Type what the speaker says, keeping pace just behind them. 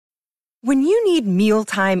When you need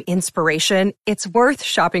mealtime inspiration, it's worth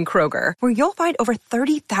shopping Kroger, where you'll find over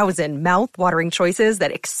 30,000 mouth-watering choices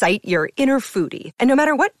that excite your inner foodie. And no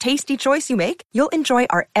matter what tasty choice you make, you'll enjoy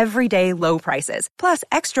our everyday low prices, plus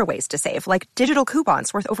extra ways to save, like digital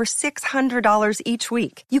coupons worth over $600 each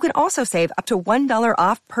week. You can also save up to $1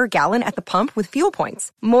 off per gallon at the pump with fuel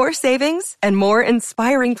points. More savings and more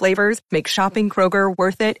inspiring flavors make shopping Kroger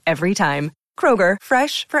worth it every time. Kroger,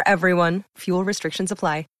 fresh for everyone. Fuel restrictions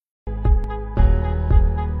apply.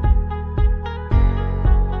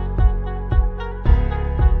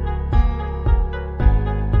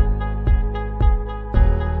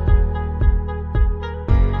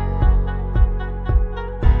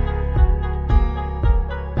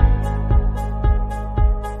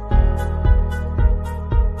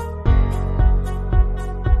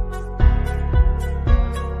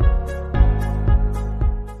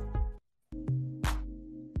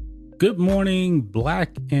 Good morning,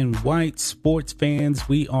 black and white sports fans.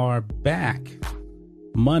 We are back.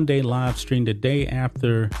 Monday live stream, the day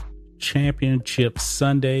after Championship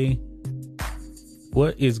Sunday.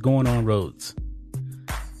 What is going on, Rhodes?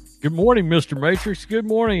 Good morning, Mr. Matrix. Good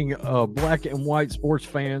morning, black and white sports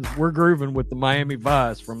fans. We're grooving with the Miami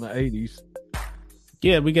Vice from the 80s.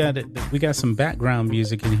 Yeah, we got some background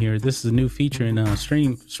music in here. This is a new feature in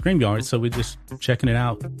StreamYard, so we're just checking it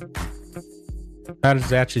out. How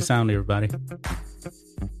does it actually sound, everybody?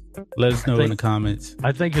 Let us know in the comments.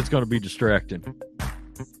 I think it's going to be distracting.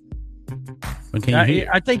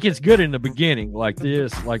 I think it's good in the beginning, like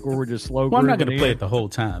this, like where we're just slow. Well, I'm not going to play it the whole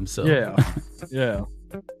time, so yeah.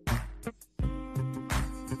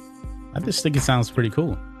 I just think it sounds pretty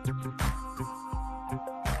cool.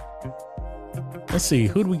 Let's see,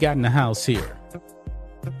 who do we got in the house here?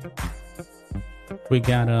 We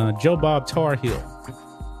got Joe Bob Tarhill,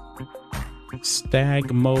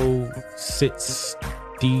 Stagmo Sits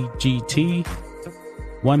DGT,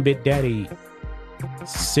 One Bit Daddy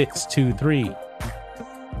 623.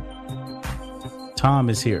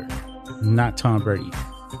 Tom is here, not Tom Brady.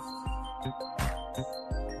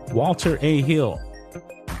 Walter A. Hill,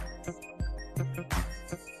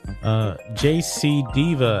 JC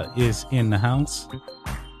Diva is in the house.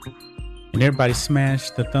 And everybody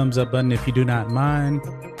smash the thumbs up button if you do not mind.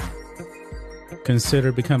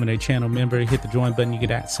 Consider becoming a channel member. Hit the join button. You get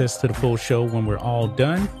access to the full show when we're all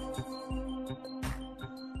done.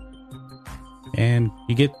 And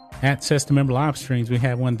you get access to member live streams. We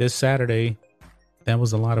had one this Saturday. That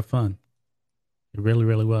was a lot of fun. It really,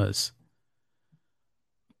 really was.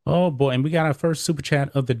 Oh, boy. And we got our first super chat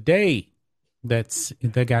of the day.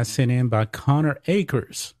 That got sent in by Connor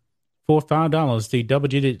Akers for $5. The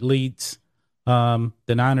double-digit leads the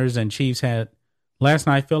Niners and Chiefs had last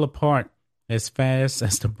night fell apart as fast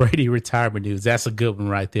as the Brady retirement news. That's a good one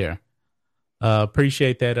right there.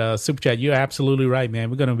 Appreciate that super chat. You're absolutely right,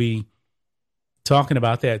 man. We're going to be talking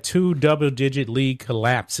about that. 2 double-digit lead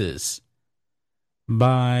collapses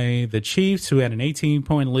by the Chiefs, who had an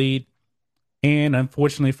 18-point lead. And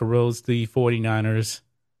unfortunately for Rhodes, the 49ers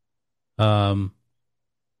had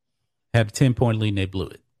a 10-point lead and they blew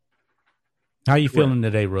it. How are you feeling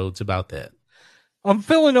today, Rhodes, about that? I'm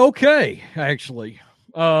feeling okay, actually.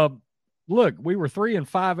 Look, we were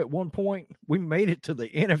 3-5 at one point. We made it to the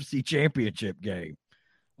NFC Championship game.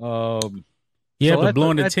 But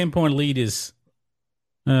blowing a 10-point lead is.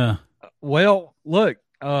 Well, look,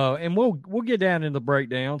 and we'll get down in the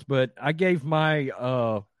breakdowns. But I gave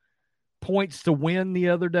my points to win the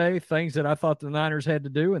other day, things that I thought the Niners had to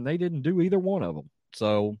do, and they didn't do either one of them.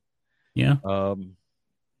 So, yeah,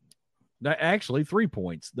 actually 3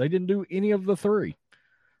 points. They didn't do any of the three.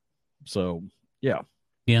 So, yeah.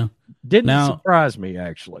 Didn't surprise me,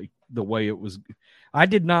 actually, the way it was. I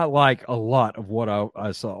did not like a lot of what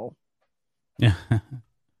I saw. Yeah.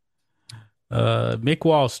 Mick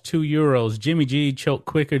Walsh, €2. Jimmy G choked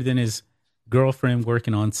quicker than his girlfriend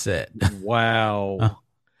working on set. Wow.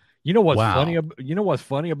 You know what's funny? You know what's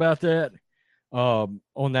funny about that? On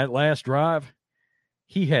that last drive,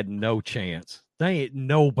 he had no chance. They ain't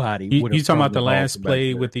nobody. You talking about the last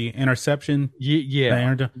play with the interception?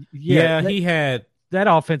 Yeah. He had. That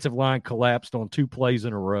offensive line collapsed on 2 plays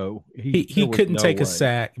in a row. He couldn't take a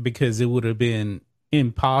sack because it would have been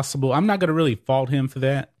impossible. I'm not going to really fault him for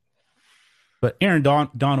that. But Aaron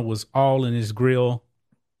Donald was all in his grill.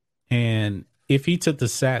 And if he took the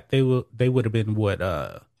sack, they would have been,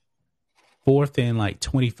 4th and like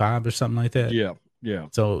 25 or something like that? Yeah.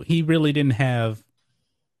 So he really didn't have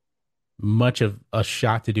much of a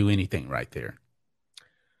shot to do anything right there.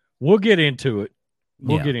 We'll get into it.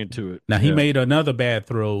 Get into it. Now he made another bad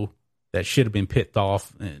throw that should have been picked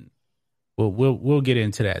off, and we'll get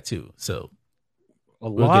into that too. So A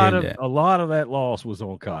lot of that loss was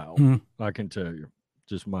on Kyle. Mm-hmm. I can tell you,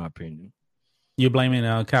 just my opinion. You're blaming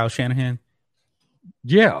Kyle Shanahan?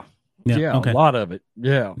 Yeah, okay. A lot of it.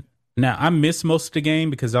 Yeah. Now I missed most of the game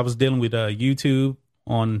because I was dealing with YouTube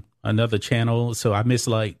on another channel, so I missed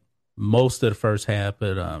like most of the first half.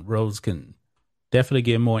 But Rose can definitely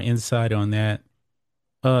get more insight on that.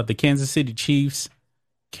 The Kansas City Chiefs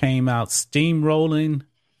came out steamrolling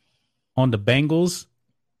on the Bengals.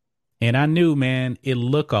 And I knew, man, it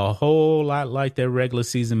looked a whole lot like their regular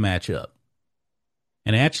season matchup.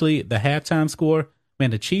 And actually, the halftime score, man,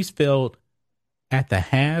 the Chiefs failed at the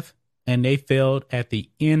half, and they failed at the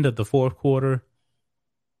end of the fourth quarter.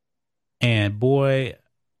 And boy,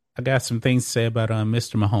 I got some things to say about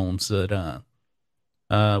Mr. Mahomes.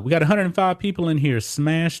 We got 105 people in here.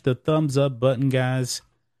 Smash the thumbs up button, guys.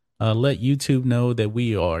 Let YouTube know that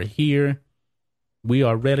we are here. We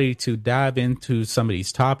are ready to dive into some of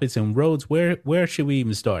these topics. And Rhodes, where should we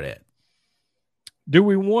even start at? Do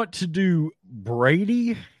we want to do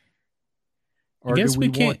Brady? I guess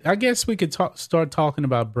we could start talking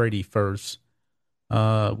about Brady first.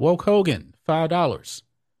 Woke Hogan, $5.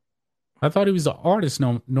 I thought he was an artist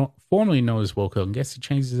formerly known as Woke Hogan. Guess he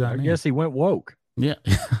changed his name. I guess he went woke. Yeah.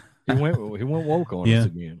 he went woke on us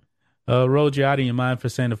again. Rhodes, you're out of your mind for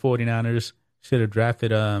saying the 49ers should have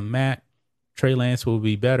drafted Mac. Trey Lance will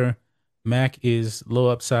be better. Mac is low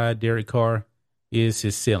upside. Derek Carr is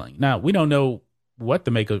his ceiling. Now, we don't know what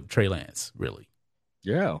to make of Trey Lance, really.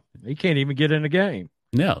 Yeah. He can't even get in the game.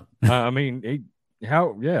 No. What are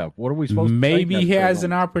we supposed to Maybe he has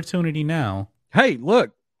an opportunity now. Hey,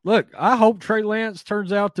 look, I hope Trey Lance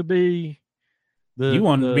turns out to be You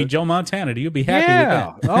want to be Joe Montana. You'll be happy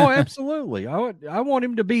with that. Oh, absolutely. I want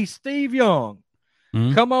him to be Steve Young.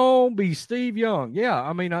 Mm-hmm. Come on, be Steve Young. Yeah,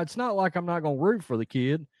 I mean, it's not like I'm not going to root for the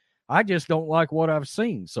kid. I just don't like what I've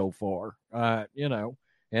seen so far, and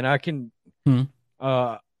I can,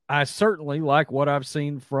 I certainly like what I've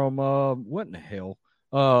seen from, what in the hell?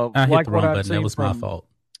 I hit the wrong button. That was my fault.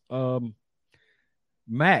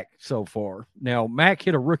 Mac so far. Now, Mac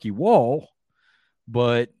hit a rookie wall,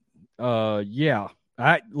 but, I'm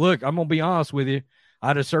going to be honest with you.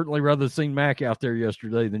 I'd have certainly rather seen Mac out there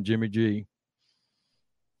yesterday than Jimmy G.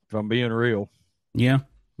 If I'm being real. Yeah.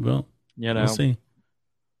 Well, we'll see.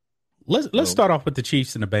 Let's start off with the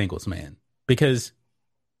Chiefs and the Bengals, man, because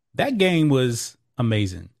that game was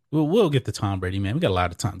amazing. We'll get to Tom Brady, man. We got a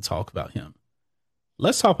lot of time to talk about him.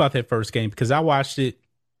 Let's talk about that first game because I watched it.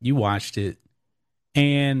 You watched it.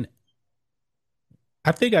 And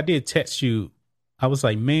I think I did text you. I was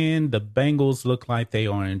like, man, the Bengals look like they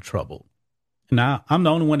are in trouble. Now, I'm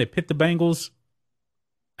the only one that picked the Bengals.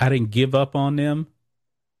 I didn't give up on them.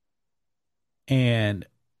 And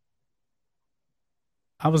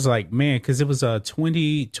I was like, man, because it was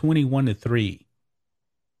 21-3.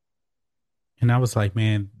 And I was like,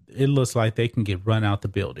 man, it looks like they can get run out the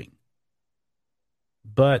building.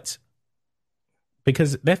 But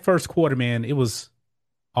because that first quarter, man, it was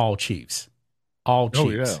all Chiefs. All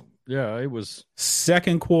Chiefs. Oh, yeah. Yeah, it was.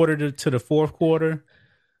 Second quarter to the fourth quarter,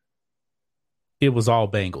 it was all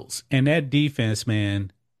Bengals. And that defense,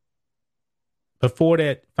 man, before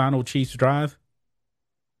that final Chiefs drive,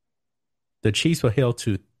 the Chiefs were held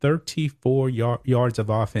to 34 yards of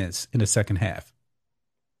offense in the second half.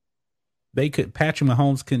 Patrick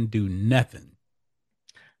Mahomes couldn't do nothing.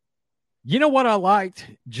 You know what I liked?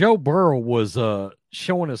 Joe Burrow was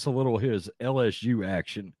showing us a little of his LSU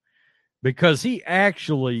action because he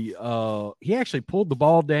actually pulled the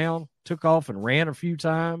ball down, took off and ran a few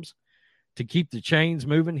times to keep the chains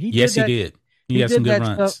moving. He did. He had some good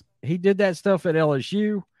runs. He did that stuff at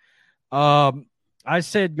LSU. I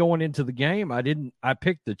said going into the game, I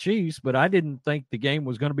picked the Chiefs, but I didn't think the game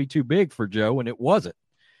was going to be too big for Joe, and it wasn't.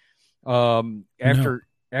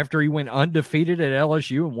 After he went undefeated at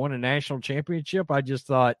LSU and won a national championship, I just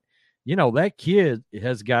thought, that kid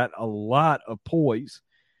has got a lot of poise.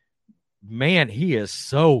 Man, he is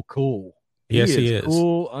so cool. Yes, he is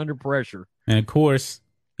cool under pressure. And of course,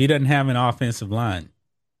 he doesn't have an offensive line.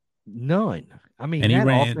 None. I mean, and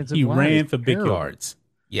he ran for big yards.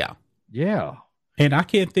 Yeah. Yeah. And I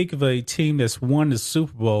can't think of a team that's won the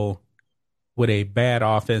Super Bowl with a bad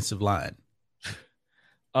offensive line.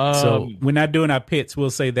 So we're not doing our picks.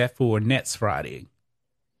 We'll say that for Nets Friday.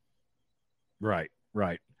 Right.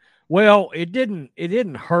 Well, it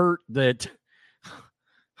didn't hurt that,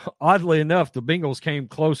 oddly enough, the Bengals came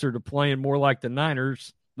closer to playing more like the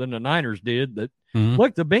Niners than the Niners did.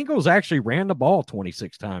 Look, the Bengals actually ran the ball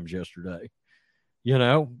 26 times yesterday.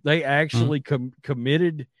 They actually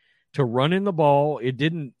committed to running the ball. It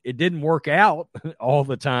didn't work out all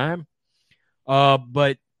the time,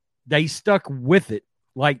 but they stuck with it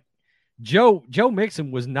Like Joe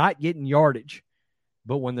Mixon was not getting yardage,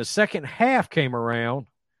 but when the second half came around,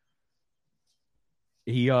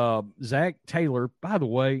 Zach Taylor, by the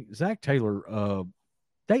way,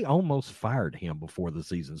 they almost fired him before the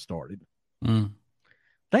season started.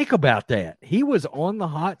 Think about that. He was on the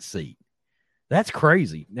hot seat. That's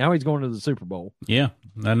crazy. Now he's going to the Super Bowl. Yeah,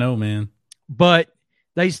 I know, man. But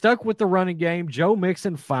they stuck with the running game. Joe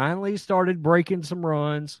Mixon finally started breaking some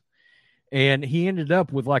runs, and he ended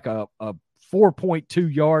up with like a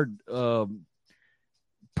 4.2 yard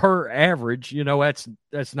per average. You know,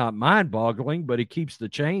 that's not mind-boggling, but it keeps the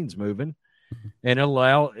chains moving, and it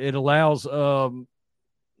allows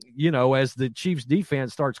you know, as the Chiefs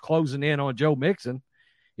defense starts closing in on Joe Mixon,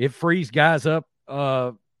 it frees guys up,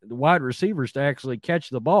 the wide receivers, to actually catch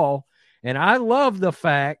the ball. And I love the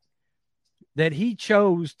fact that he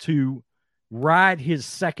chose to ride his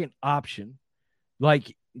second option.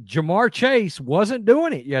 Like Jamar Chase wasn't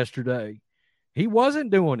doing it yesterday. He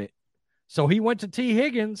wasn't doing it. So he went to T.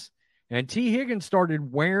 Higgins, and T. Higgins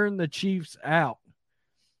started wearing the Chiefs out.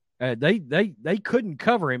 They couldn't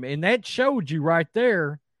cover him, and that showed you right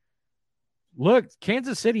there. Look,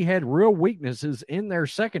 Kansas City had real weaknesses in their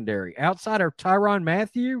secondary. Outside of Tyrann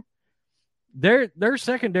Mathieu, their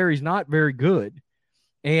secondary is not very good,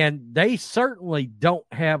 and they certainly don't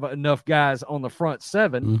have enough guys on the front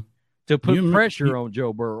seven to put pressure on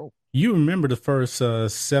Joe Burrow. You remember the first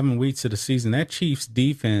 7 weeks of the season, that Chiefs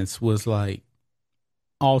defense was like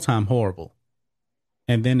all-time horrible.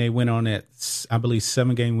 And then they went on that, I believe,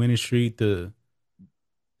 7-game winning streak. The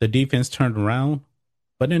defense turned around.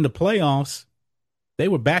 But in the playoffs, they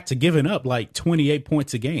were back to giving up like 28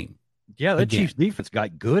 points a game. Yeah, the Chiefs defense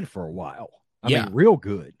got good for a while. I mean, real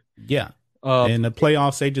good. Yeah. In the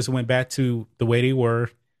playoffs, they just went back to the way they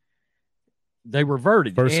were. They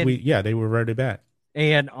reverted. First week, they reverted back.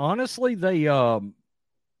 And honestly, they,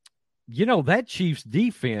 you know, that Chiefs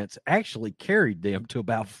defense actually carried them to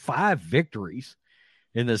about 5 victories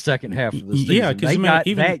in the second half of the season. Yeah, because they got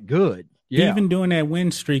that good. Yeah. Even during that win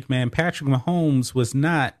streak, man, Patrick Mahomes was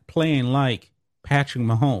not playing like Patrick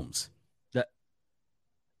Mahomes.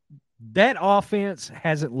 That offense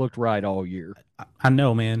hasn't looked right all year. I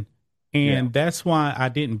know, man. And that's why I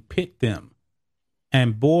didn't pick them.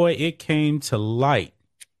 And boy, it came to light.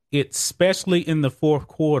 Especially in the fourth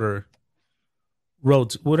quarter.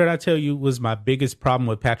 Rhodes, what did I tell you was my biggest problem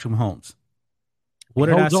with Patrick Mahomes? What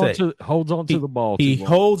did I say? Holds on to the ball. He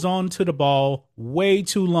holds on to the ball way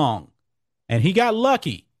too long. And he got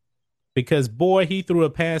lucky because, boy, he threw a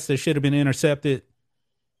pass that should have been intercepted.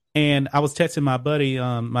 And I was texting my buddy,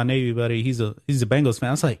 my Navy buddy. He's a Bengals fan.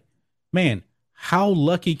 I was like, man, how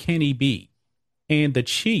lucky can he be? And the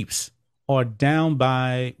Chiefs are down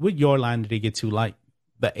by, what yard line did they get to? Like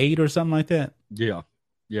the 8 or something like that? Yeah.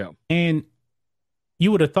 Yeah. And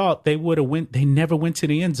you would have thought they would have went. They never went to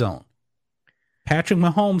the end zone. Patrick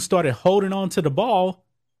Mahomes started holding on to the ball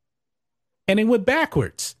and it went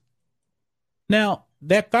backwards. Now,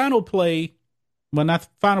 that final play, well, not the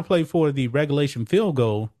final play for the regulation field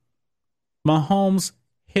goal, Mahomes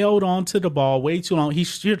held on to the ball way too long. He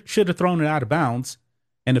should have thrown it out of bounds,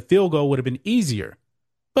 and the field goal would have been easier.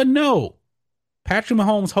 But no, Patrick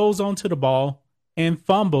Mahomes holds on to the ball and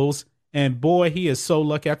fumbles, and boy, he is so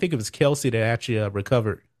lucky. I think it was Kelsey that actually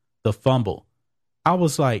recovered the fumble. I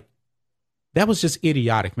was like, that was just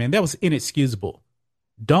idiotic, man. That was inexcusable.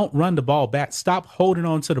 Don't run the ball back. Stop holding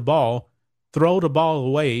on to the ball. Throw the ball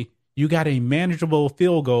away. You got a manageable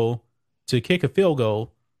field goal to kick a field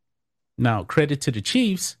goal. Now, credit to the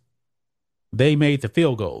Chiefs. They made the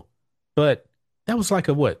field goal. But that was like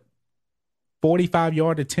a,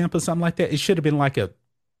 45-yard attempt or something like that? It should have been like a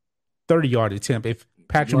 30-yard attempt if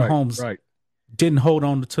Patrick Mahomes didn't hold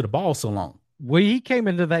on to the ball so long. Well, he came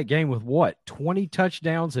into that game with 20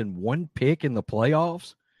 touchdowns and 1 pick in the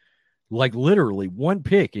playoffs? Like literally 1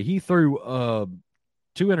 pick. He threw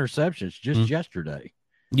 2 interceptions just yesterday.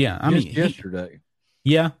 Yeah, I mean yesterday.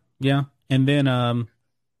 Yeah. And then of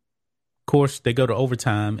course they go to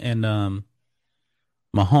overtime and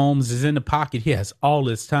Mahomes is in the pocket. He has all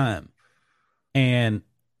this time. And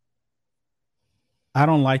I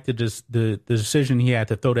don't like the decision he had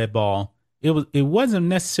to throw that ball. It wasn't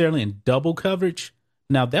necessarily in double coverage.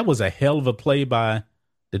 Now that was a hell of a play by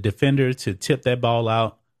the defender to tip that ball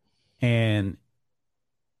out, and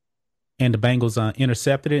the Bengals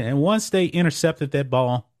intercepted it. And once they intercepted that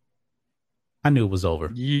ball, I knew it was over.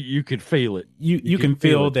 You could feel it. You can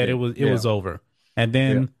feel that it was over. And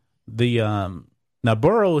then now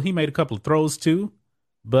Burrow, he made a couple of throws too,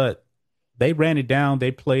 but they ran it down.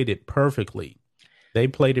 They played it perfectly.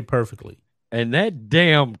 And that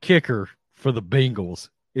damn kicker for the Bengals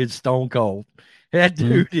is stone cold. That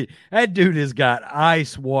dude has got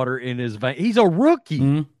ice water in his vein. He's a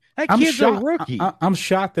rookie. That kid's a rookie. I'm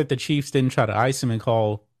shocked that the Chiefs didn't try to ice him and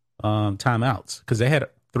call timeouts, because they had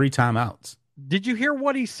 3 timeouts. Did you hear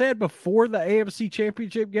what he said before the AFC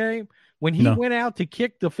Championship game? When he went out to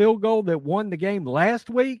kick the field goal that won the game last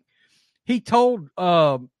week, he told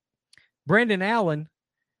Brandon Allen,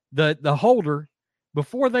 the holder,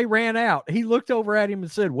 before they ran out, he looked over at him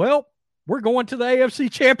and said, well, we're going to the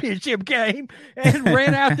AFC Championship game, and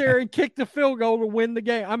ran out there and kicked the field goal to win the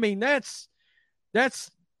game. I mean, that's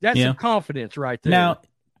some confidence right there. Now,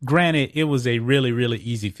 granted, it was a really, really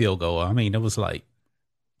easy field goal. I mean, it was like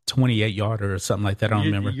 28-yarder or something like that. I don't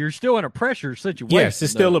remember. You're still in a pressure situation. Yes,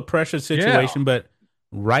 it's still a pressure situation, but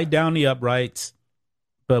right down the uprights.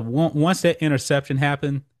 But once that interception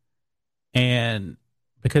happened, and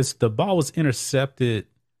because the ball was intercepted,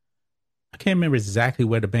 I can't remember exactly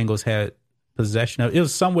where the Bengals had possession of. It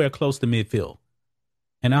was somewhere close to midfield.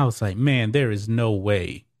 And I was like, man, there is no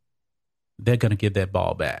way they're going to get that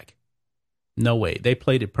ball back. No way. They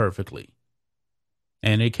played it perfectly.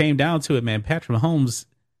 And it came down to it, man. Patrick Mahomes,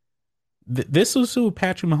 this was who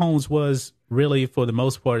Patrick Mahomes was really for the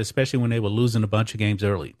most part, especially when they were losing a bunch of games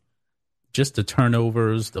early. Just the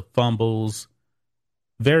turnovers, the fumbles,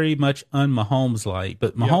 very much un-Mahomes-like.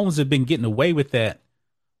 But Mahomes had been getting away with that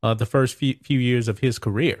the first few years of his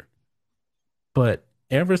career. But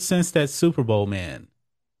ever since that Super Bowl, man,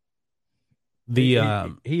 he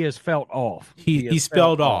has felt off. He's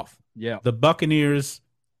felt off. Yeah. The Buccaneers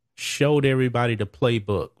showed everybody the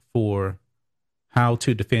playbook for how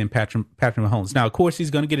to defend Patrick Mahomes. Now, of course, he's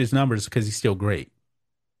going to get his numbers because he's still great.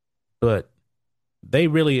 But they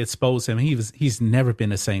really exposed him. He's never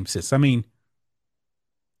been the same since. I mean,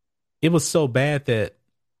 it was so bad that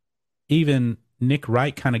even Nick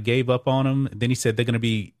Wright kind of gave up on him. Then he said they're going to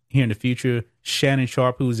be here in the future. Shannon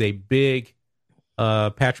Sharp, who's a big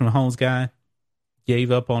Patrick Mahomes guy,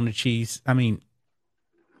 gave up on the Chiefs. I mean,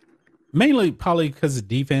 mainly probably because of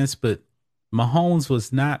defense, but Mahomes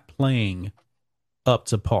was not playing up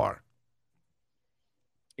to par.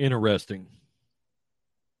 Interesting.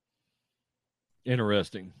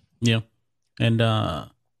 Yeah. And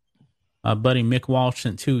my buddy Mick Walsh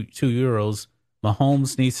sent two euros.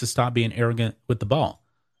 Mahomes needs to stop being arrogant with the ball.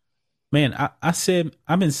 Man,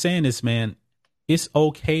 I've been saying this, man. It's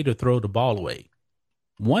okay to throw the ball away.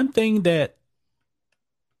 One thing that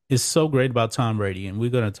is so great about Tom Brady, and we're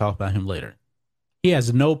going to talk about him later, he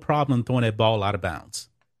has no problem throwing that ball out of bounds.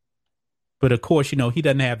 But of course, he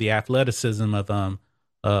doesn't have the athleticism of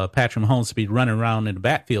Patrick Mahomes to be running around in the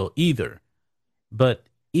backfield either. But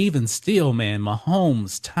even still, man,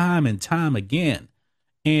 Mahomes, time and time again,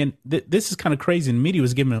 and this is kind of crazy. The media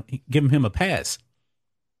was giving him a pass.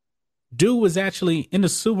 Dude was actually in the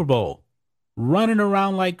Super Bowl, running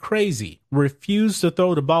around like crazy, refused to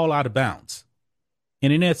throw the ball out of bounds.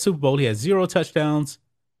 And in that Super Bowl, he had 0 touchdowns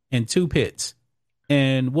and 2 picks.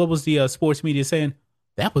 And what was the sports media saying?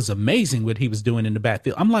 That was amazing what he was doing in the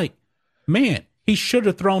backfield. I'm like, man, he should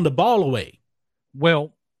have thrown the ball away.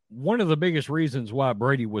 Well, one of the biggest reasons why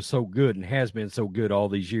Brady was so good and has been so good all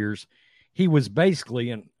these years, he was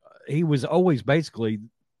always basically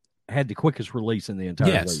had the quickest release in the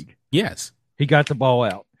entire league. Yes. He got the ball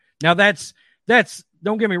out. Now that's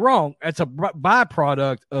don't get me wrong, that's a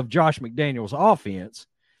byproduct of Josh McDaniels' offense.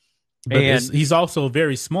 But he's also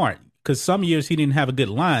very smart, because some years he didn't have a good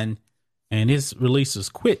line and his release was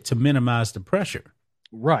quick to minimize the pressure.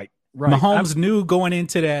 Right. Mahomes knew going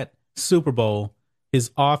into that Super Bowl,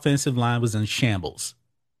 his offensive line was in shambles.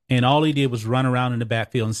 And all he did was run around in the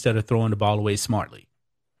backfield instead of throwing the ball away smartly.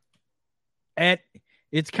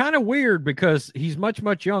 It's kind of weird because he's much,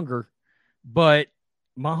 much younger, but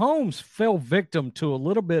Mahomes fell victim to a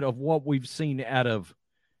little bit of what we've seen out of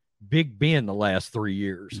Big Ben the last 3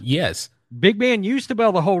 years. Yes. Big Ben used to be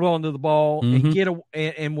able to hold on to the ball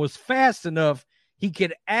and was fast enough. He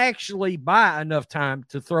could actually buy enough time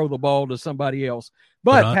to throw the ball to somebody else.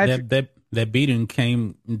 But Patrick, that beating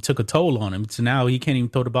came and took a toll on him. So now he can't even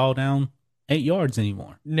throw the ball down 8 yards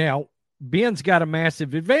anymore. Now, Ben's got a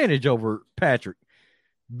massive advantage over Patrick.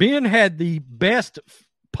 Ben had the best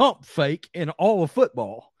pump fake in all of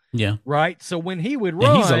football. Yeah. Right? So when he would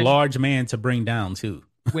run... And he's a large man to bring down, too.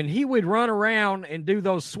 When he would run around and do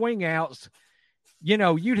those swing outs,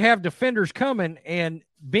 you'd have defenders coming, and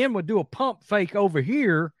Ben would do a pump fake over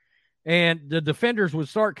here, and the defenders would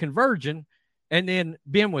start converging, and then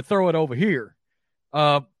Ben would throw it over here.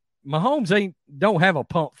 Mahomes don't have a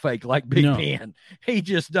pump fake like Big Ben. He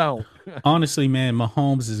just don't. Honestly, man,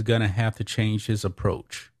 Mahomes is going to have to change his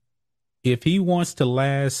approach. If he wants to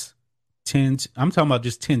last 10, I'm talking about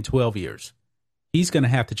just 10, 12 years, he's going to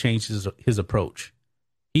have to change his approach.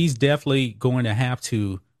 He's definitely going to have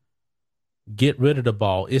to get rid of the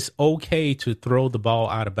ball. It's okay to throw the ball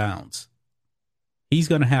out of bounds. He's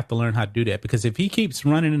going to have to learn how to do that, because if he keeps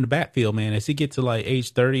running in the backfield, man, as he gets to like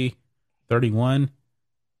age 30, 31,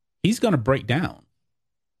 he's going to break down,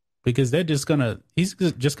 because he's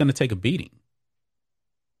just going to take a beating.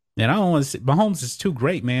 And I don't want to say, Mahomes is too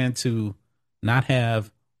great, man, to not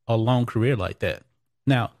have a long career like that.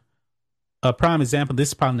 Now, a prime example, this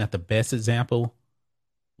is probably not the best example.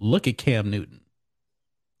 Look at Cam Newton.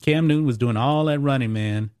 Cam Newton was doing all that running,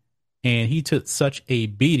 man, and he took such a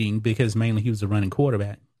beating because mainly he was a running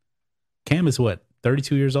quarterback. Cam is what,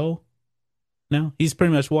 32 years old? No, he's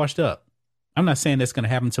pretty much washed up. I'm not saying that's going to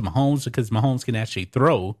happen to Mahomes, because Mahomes can actually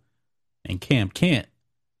throw and Cam can't.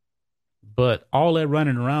 But all that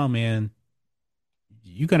running around, man,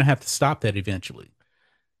 you're going to have to stop that eventually.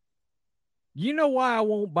 You know why I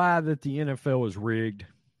won't buy that the NFL is rigged?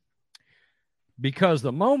 Because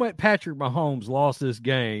the moment Patrick Mahomes lost this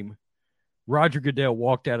game, Roger Goodell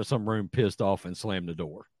walked out of some room pissed off and slammed the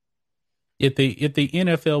door. If the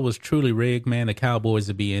NFL was truly rigged, man, the Cowboys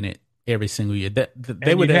would be in it every single year.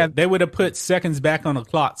 They would have put seconds back on the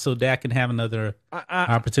clock so Dak can have another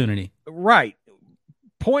opportunity. Right.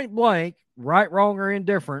 Point blank, right, wrong, or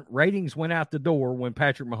indifferent, ratings went out the door when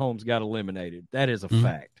Patrick Mahomes got eliminated. That is a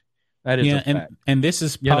fact. That is a fact. And this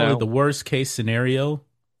is probably the worst case scenario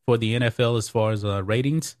for the NFL as far as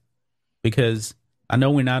ratings, because I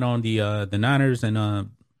know we're not on the Niners and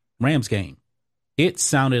Rams game. It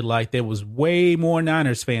sounded like there was way more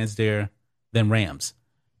Niners fans there than Rams.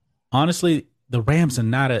 Honestly, the Rams are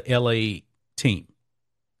not a LA team.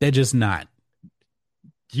 They're just not.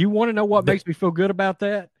 Do you want to know what makes me feel good about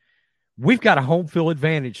that? We've got a home field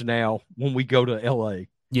advantage now when we go to LA.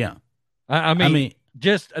 Yeah. I mean,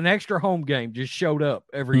 just an extra home game just showed up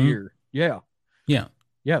every year. Yeah. Yeah.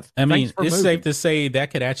 Yeah. I mean, it's safe to say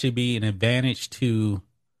that could actually be an advantage to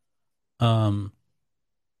the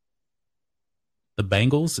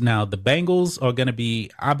Bengals. Now, the Bengals are going to be,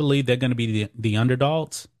 I believe they're going to be the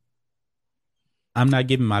underdogs. I'm not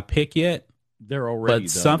giving my pick yet. They're already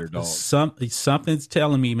the underdogs. Something's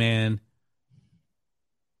telling me, man,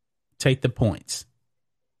 take the points.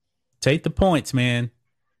 Take the points, man.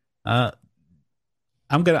 I'm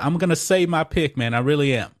gonna save my pick, man. I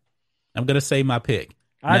really am. I'm gonna save my pick.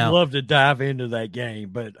 I'd love to dive into that game,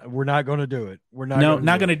 but we're not going to do it. We're not. No,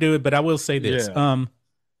 not going to do it. But I will say this: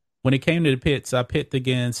 when it came to the pits, I picked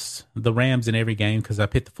against the Rams in every game because I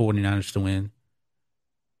picked the 49ers to win.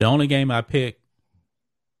 The only game I picked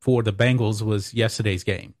for the Bengals was yesterday's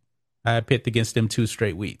game. I picked against them 2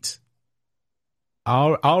 straight weeks.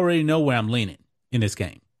 I already know where I'm leaning in this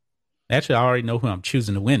game. Actually, I already know who I'm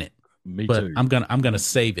choosing to win it. Me but too. I'm gonna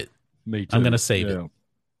save it. Me too. I'm gonna save it.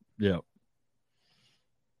 Yep.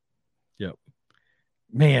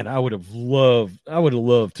 Man, I would have loved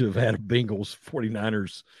to have had a Bengals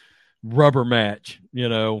 49ers rubber match,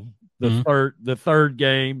 the third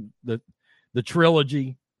game, the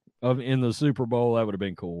trilogy in the Super Bowl. That would have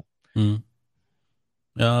been cool. Mm-hmm.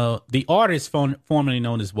 The artist formerly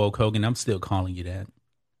known as Woke Hogan, I'm still calling you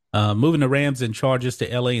that. Moving the Rams and Chargers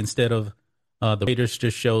to LA instead of the Raiders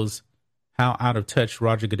just shows how out of touch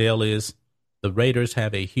Roger Goodell is. The Raiders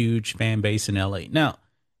have a huge fan base in LA. Now,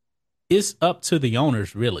 it's up to the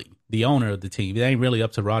owners, really, the owner of the team. It ain't really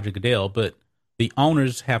up to Roger Goodell, but the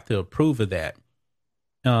owners have to approve of that.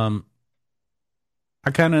 I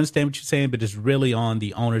kind of understand what you're saying, but it's really on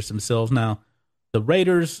the owners themselves. Now, the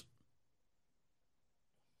Raiders,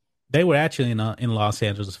 they were actually in Los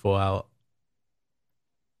Angeles for a while.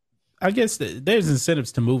 I guess there's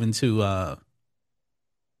incentives to move into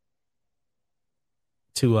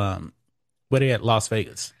where they at, Las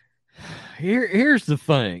Vegas. Here's the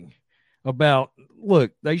thing about,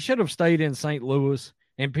 look, they should have stayed in St. Louis,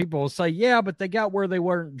 and people will say, yeah, but they got where they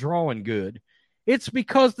weren't drawing good. It's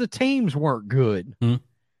because the teams weren't good.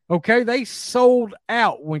 Mm-hmm. Okay, they sold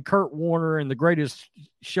out when Kurt Warner and the Greatest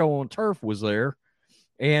Show on Turf was there.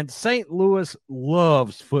 And St. Louis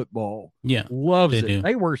loves football. Yeah. Loves it. Do.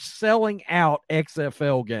 They were selling out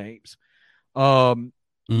XFL games. Not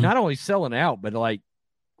only selling out, but like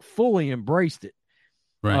fully embraced it.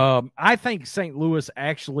 Right. I think St. Louis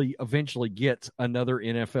actually eventually gets another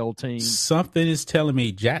NFL team. Something is telling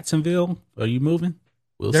me Jacksonville. Are you moving?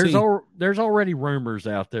 There's already rumors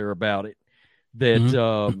out there about it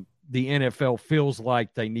that the NFL feels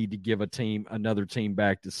like they need to give another team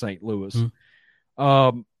back to St. Louis.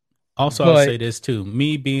 Also, I'll say this too.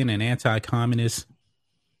 Me being an anti-communist,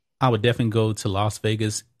 I would definitely go to Las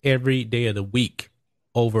Vegas every day of the week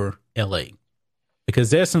over LA,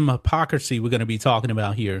 because there's some hypocrisy we're going to be talking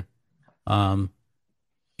about here.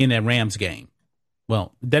 in that Rams game.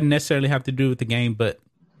 Well, it doesn't necessarily have to do with the game, but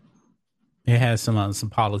it has some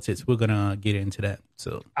politics. We're gonna get into that.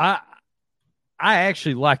 So I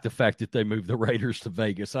actually like the fact that they moved the Raiders to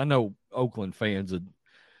Vegas. I know Oakland fans would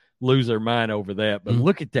lose their mind over that, but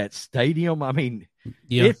look at that stadium. I mean,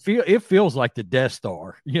 it feels like the Death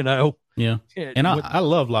Star, you know? Yeah. And I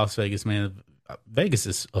love Las Vegas, man. Vegas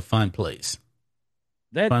is a fun place.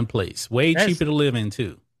 Fun place. Way cheaper to live in,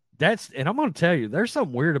 too. And I'm going to tell you, there's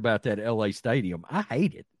something weird about that LA stadium. I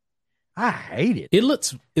hate it. It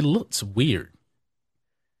looks weird.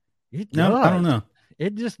 It does. I don't know.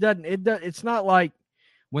 It just doesn't. It's not like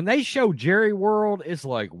when they show Jerry World, it's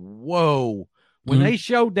like, whoa. When they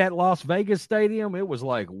showed that Las Vegas stadium, it was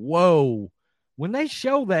like, whoa. When they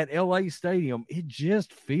show that LA stadium, it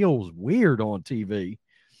just feels weird on TV.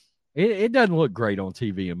 It doesn't look great on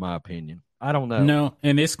TV, in my opinion. I don't know. No,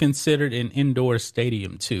 and it's considered an indoor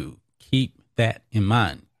stadium, too. Keep that in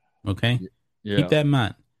mind, okay? Yeah. Keep that in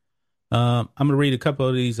mind. I'm going to read a couple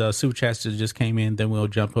of these super chats that just came in, then we'll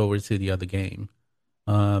jump over to the other game.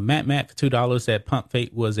 Matt for $2, that pump fake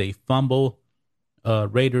was a fumble.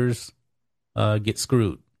 Raiders get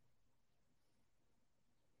screwed.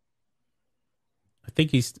 I think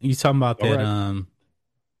he's talking about that.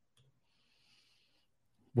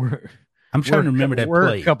 Right. I'm trying to remember that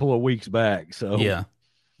play. A couple of weeks back, so yeah,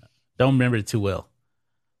 don't remember it too well.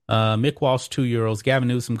 Mick Walsh, €2. Gavin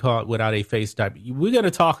Newsom caught without a face diaper. We're going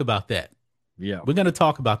to talk about that. Yeah, we're going to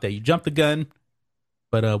talk about that. You jumped the gun,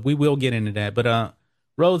 but we will get into that. But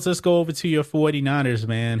Rhodes, let's go over to your 49ers,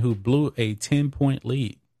 man, who blew a 10-point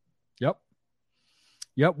lead.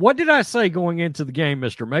 Yep. What did I say going into the game,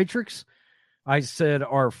 Mr. Matrix? I said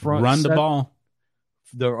our front run the ball.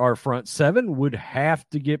 Our front seven would have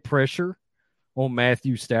to get pressure on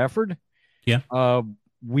Matthew Stafford. Yeah.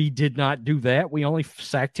 We did not do that. We only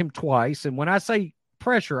sacked him twice. And when I say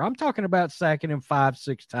pressure, I'm talking about sacking him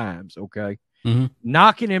 5-6 times, okay? Mm-hmm.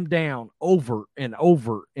 Knocking him down over and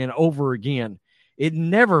over and over again. It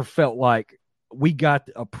never felt like we got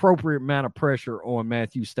the appropriate amount of pressure on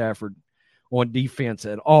Matthew Stafford on defense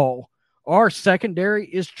at all. Our secondary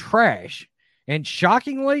is trash. And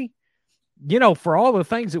shockingly, you know, for all the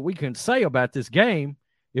things that we can say about this game,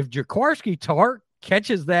 if Jaquiski Tartt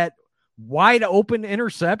catches that wide open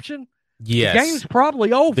interception, yes, the game's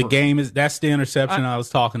probably over. That's the interception I was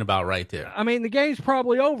talking about right there. I mean, the game's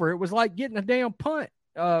probably over. It was like getting a damn punt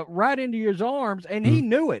right into his arms, and he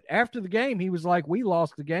knew it. After the game, he was like, we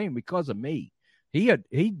lost the game because of me. He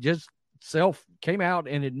just came out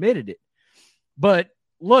and admitted it. But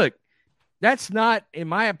look, that's not, in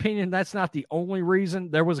my opinion, that's not the only reason.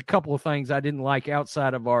 There was a couple of things I didn't like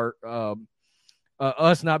outside of our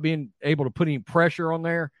us not being able to put any pressure on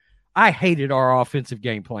there. I hated our offensive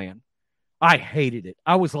game plan. I hated it.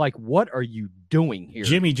 I was like, what are you doing here?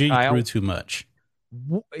 Jimmy G threw too much.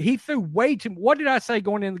 He threw way too much. What did I say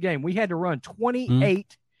going into the game? We had to run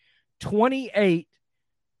 28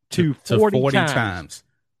 to 40 times.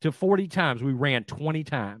 To 40 times. We ran 20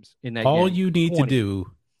 times in that game. All you need to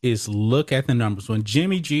do is look at the numbers. When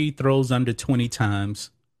Jimmy G throws under 20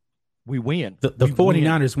 times, we win. The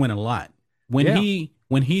 49ers win a lot. When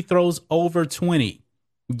he throws over 20,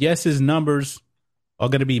 yes, his numbers are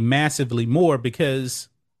going to be massively more because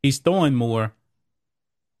he's throwing more,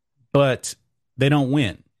 but they don't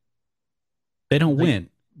win. They don't win.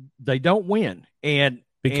 They don't win.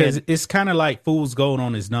 Because it's kind of like fool's gold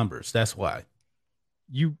on his numbers. That's why.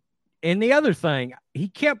 And the other thing, he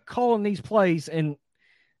kept calling these plays, and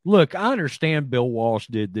look, I understand Bill Walsh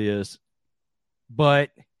did this, but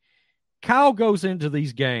Kyle goes into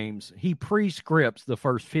these games, he pre-scripts the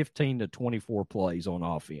first 15 to 24 plays on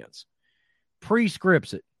offense.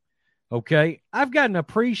 Pre-scripts it, okay? I've got an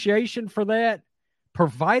appreciation for that,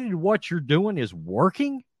 provided what you're doing is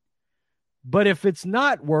working. But if it's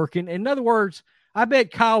not working, in other words, I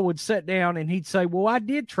bet Kyle would sit down and he'd say, well, I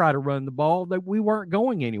did try to run the ball, that we weren't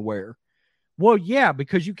going anywhere. Well, yeah,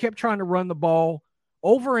 because you kept trying to run the ball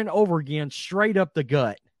over and over again, straight up the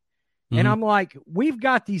gut. Mm-hmm. And I'm like, we've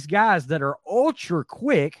got these guys that are ultra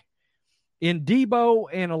quick in Debo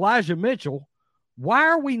and Elijah Mitchell. Why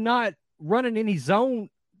are we not running any zone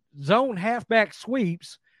halfback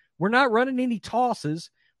sweeps? We're not running any tosses.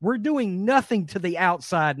 We're doing nothing to the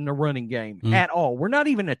outside in the running game at all. We're not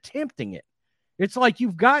even attempting it. It's like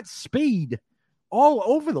you've got speed all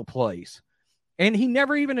over the place. And he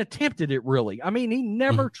never even attempted it, really. I mean, he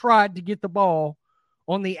never tried to get the ball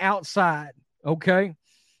on the outside, okay?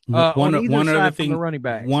 One other thing, the running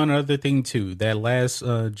back. One other thing, too, that last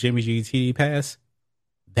Jimmy G TD pass,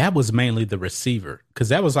 that was mainly the receiver, because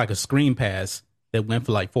that was like a screen pass that went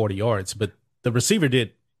for like 40 yards, but the receiver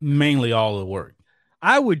did mainly all of the work.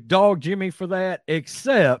 I would dog Jimmy for that,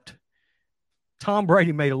 except Tom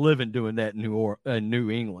Brady made a living doing that in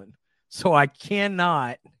New England. So I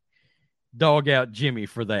cannot dog out Jimmy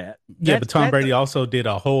for that. Yeah, but Tom Brady also did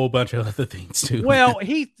a whole bunch of other things too. Well,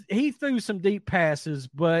 he threw some deep passes,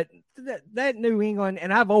 but that New England,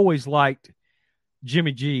 and I've always liked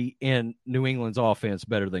Jimmy G in New England's offense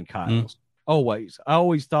better than Kyle's. Always. I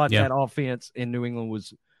always thought that offense in New England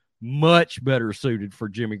was much better suited for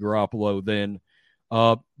Jimmy Garoppolo than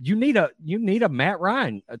you need a Matt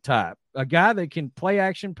Ryan type, a guy that can play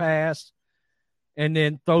action pass and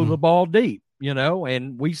then throw the ball deep,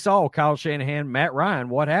 and we saw Kyle Shanahan, Matt Ryan,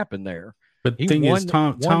 what happened there. But the thing is,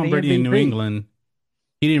 Tom Brady in New England,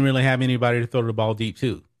 he didn't really have anybody to throw the ball deep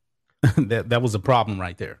to. that was a problem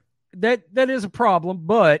right there. That is a problem,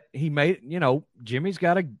 but he made, Jimmy's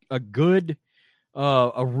got a good,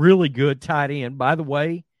 a really good tight end. By the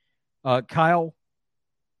way, Kyle,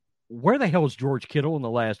 where the hell is George Kittle in the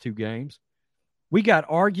last 2 games? We got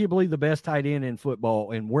arguably the best tight end in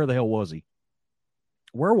football, and where the hell was he?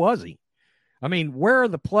 Where was he? I mean, where are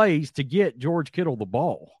the plays to get George Kittle the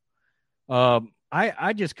ball?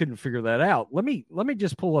 I just couldn't figure that out. Let me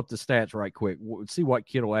just pull up the stats right quick. See what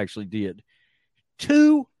Kittle actually did.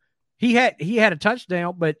 He had a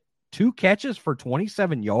touchdown, but 2 catches for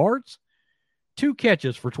 27 yards. 2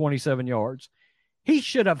 catches for 27 yards. He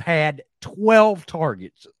should have had 12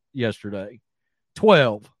 targets yesterday.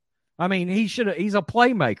 12. I mean, he's a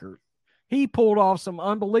playmaker. He pulled off some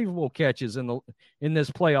unbelievable catches in this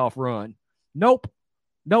playoff run. Nope.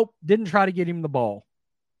 Didn't try to get him the ball.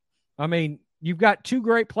 I mean, you've got 2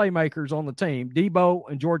 great playmakers on the team, Debo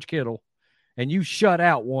and George Kittle, and you shut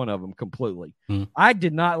out one of them completely. I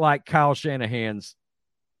did not like Kyle Shanahan's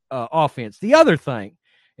offense. The other thing,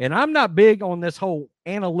 and I'm not big on this whole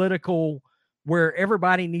analytical where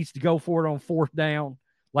everybody needs to go for it on 4th down,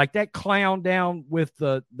 like that clown down with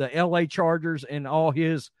the LA Chargers and all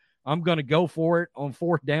his, I'm going to go for it on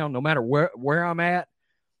 4th down no matter where I'm at.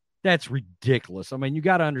 That's ridiculous. I mean, you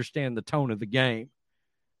got to understand the tone of the game.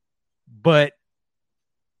 But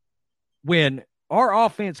when our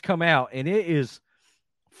offense come out and it is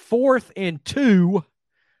 4th and 2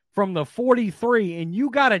 from the 43 and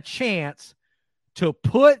you got a chance to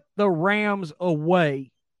put the Rams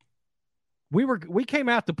away, we came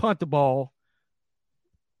out to punt the ball,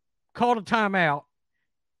 called a timeout,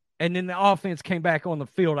 and then the offense came back on the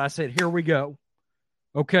field. I said, here we go.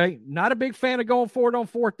 Okay, not a big fan of going for it on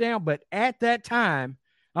 4th down, but at that time,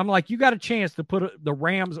 I'm like, you got a chance to put the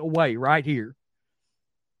Rams away right here.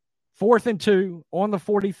 4th and 2 on the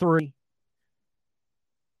 43.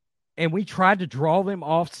 And we tried to draw them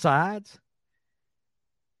off sides.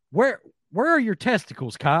 Where are your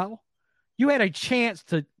testicles, Kyle? You had a chance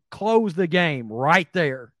to close the game right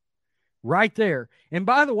there. Right there. And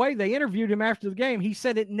by the way, they interviewed him after the game. He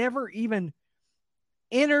said it never even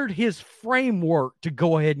entered his framework to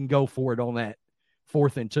go ahead and go for it on that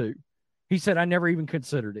 4th and 2. He said, I never even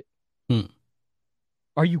considered it.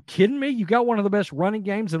 Are you kidding me? You got one of the best running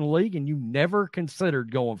games in the league, and you never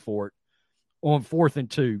considered going for it on 4th and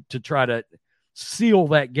 2 to try to seal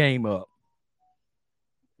that game up.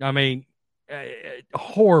 I mean,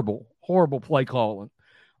 horrible play calling.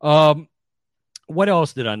 What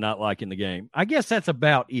else did I not like in the game? I guess that's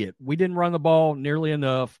about it. We didn't run the ball nearly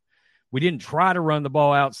enough. We didn't try to run the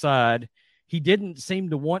ball outside. He didn't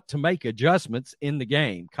seem to want to make adjustments in the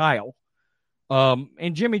game, Kyle.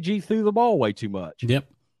 And Jimmy G threw the ball way too much. Yep.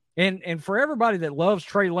 And for everybody that loves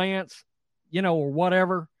Trey Lance, or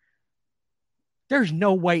whatever, there's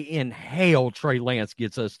no way in hell Trey Lance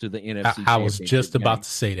gets us to the NFC. I was just about to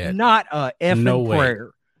say that. Not a effing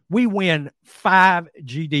prayer. We win 5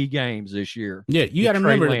 GD games this year. Yeah, you got to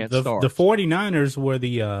remember the 49ers were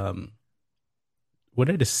were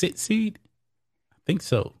they the 6th seed? I think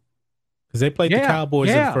so. Because they played the Cowboys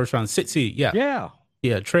in the first round. 6th seed, yeah.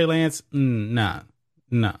 Yeah, Trey Lance, nah.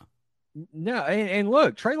 No, and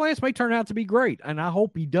look, Trey Lance may turn out to be great, and I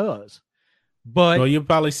hope he does. But you'll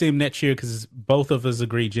probably see him next year because both of us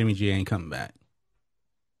agree Jimmy G ain't coming back.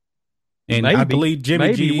 And I believe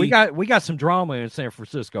Jimmy G. We got some drama in San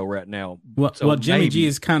Francisco right now. Well, Jimmy G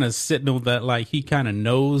is kind of sitting on that, like he kind of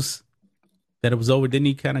knows that it was over. Didn't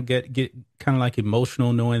he kind of get kind of like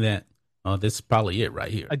emotional knowing that this is probably it right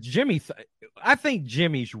here? I think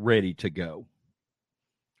Jimmy's ready to go.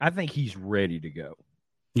 I think he's ready to go.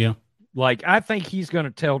 Yeah. Like, I think he's going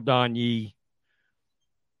to tell Don Yee,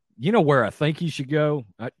 you know where I think he should go?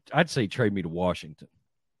 I'd say trade me to Washington.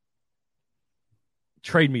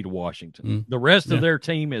 Trade me to Washington. The rest of their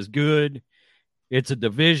team is good. It's a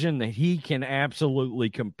division that he can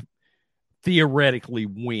absolutely theoretically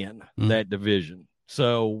win that division.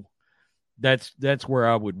 So That's where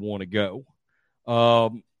I would want to go.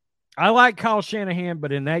 I like Kyle Shanahan,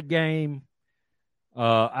 but in that game,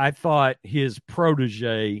 I thought his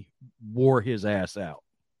protege wore his ass out.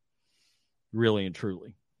 Really and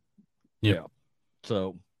truly. Yep. Yeah.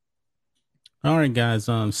 So. All right, guys.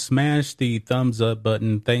 Smash the thumbs up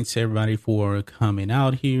button. Thanks everybody for coming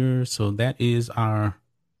out here. So that is our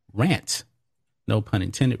rant. No pun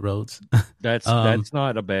intended, Rhodes. That's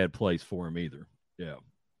not a bad place for him either. Yeah.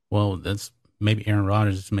 Well, that's maybe Aaron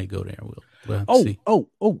Rodgers may go there. We'll have to see.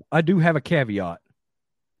 I do have a caveat.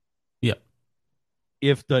 Yep.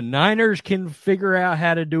 If the Niners can figure out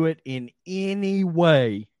how to do it in any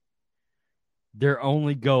way, their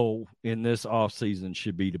only goal in this offseason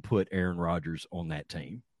should be to put Aaron Rodgers on that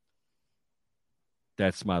team.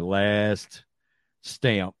 That's my last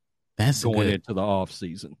stamp going into the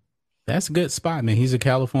offseason. That's a good spot, man. He's a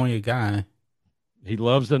California guy. He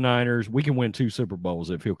loves the Niners. We can win 2 Super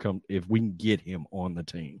Bowls if we can get him on the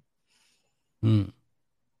team.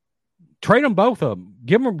 Trade them, both of them.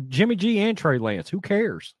 Give them Jimmy G and Trey Lance. Who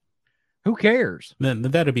cares? Then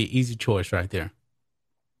that'd be an easy choice right there.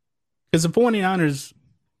 Because the 49ers,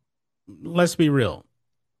 let's be real,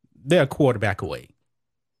 they're a quarterback away.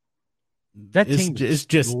 That team it's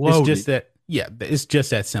just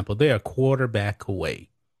that simple. They're a quarterback away.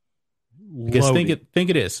 Because think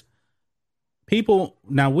of this. People,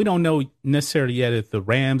 now we don't know necessarily yet if the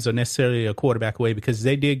Rams are necessarily a quarterback away because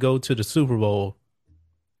they did go to the Super Bowl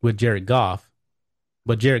with Jared Goff,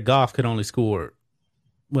 but Jared Goff could only score,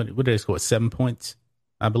 what did they score, 7 points,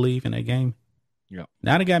 I believe, in that game? Yeah.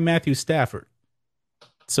 Now they got Matthew Stafford.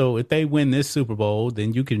 So if they win this Super Bowl,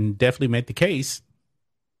 then you can definitely make the case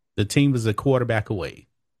the team was a quarterback away.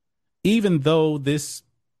 Even though this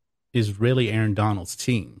is really Aaron Donald's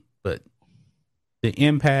team, but the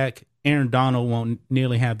impact, Aaron Donald won't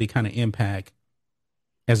nearly have the kind of impact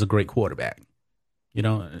as a great quarterback. You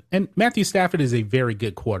know, and Matthew Stafford is a very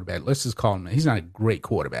good quarterback. Let's just call him that. He's not a great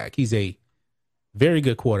quarterback. He's a very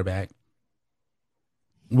good quarterback.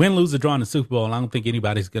 Win, lose, or draw in the Super Bowl, I don't think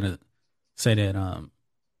anybody's going to say that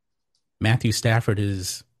Matthew Stafford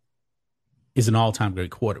is an all-time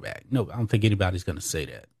great quarterback. No, I don't think anybody's going to say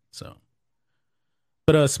that. So,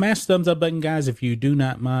 but smash the thumbs up button, guys, if you do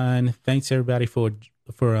not mind. Thanks, everybody, for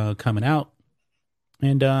coming out.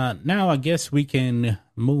 And now I guess we can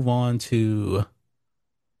move on to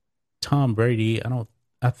Tom Brady.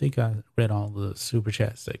 I think I read all the super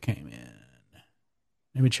chats that came in.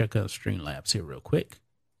 Let me check out Streamlabs here real quick.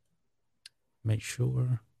 Make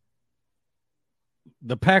sure.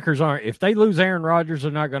 The Packers aren't, if they lose Aaron Rodgers,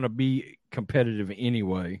 they're not going to be competitive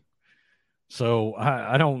anyway. So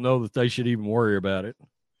I don't know that they should even worry about it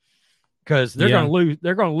because they're going to lose.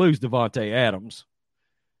 They're going to lose Devontae Adams,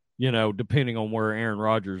 you know, depending on where Aaron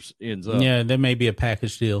Rodgers ends up. Yeah, there may be a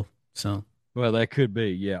package deal. So, well, that could be.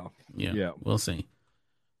 Yeah. We'll see.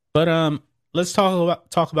 But let's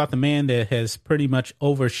talk about the man that has pretty much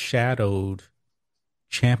overshadowed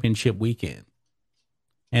championship weekend,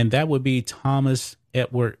 and that would be Thomas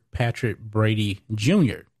Edward Patrick Brady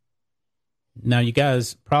Jr. Now, you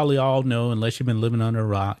guys probably all know, unless you've been living under a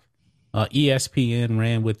rock, ESPN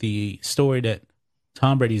ran with the story that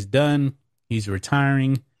Tom Brady's done. He's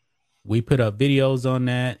retiring. We put up videos on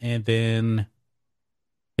that, and then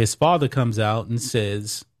his father comes out and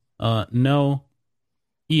says, no,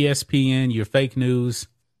 ESPN, you're fake news.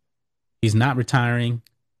 He's not retiring.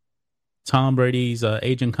 Tom Brady's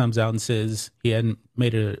agent comes out and says he hadn't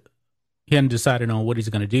decided on what he's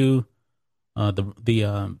going to do.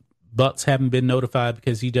 The Bucks haven't been notified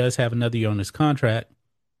because he does have another year on his contract.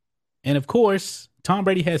 And of course, Tom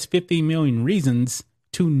Brady has 50 million reasons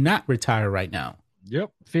to not retire right now.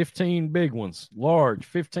 Yep. 15 big ones. Large.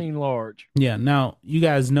 15 large. Yeah. Now, you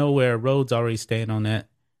guys know where Rhodes already stand on that.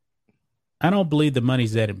 I don't believe the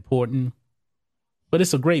money's that important, but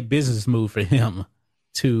it's a great business move for him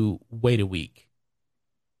to wait a week.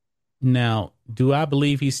 Now, do I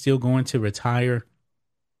believe he's still going to retire?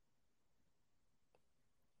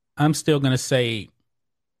 I'm still going to say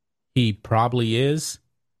he probably is,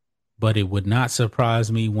 but it would not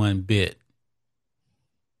surprise me one bit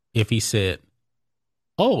if he said,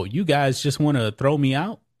 oh, you guys just want to throw me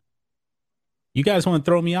out? You guys want to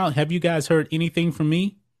throw me out? Have you guys heard anything from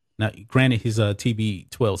me? Now, granted, his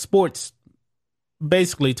TB12 Sports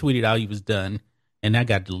basically tweeted out he was done, and that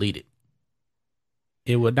got deleted.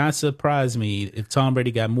 It would not surprise me if Tom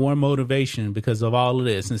Brady got more motivation because of all of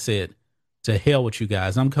this and said, to hell with you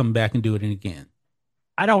guys. I'm coming back and doing it again.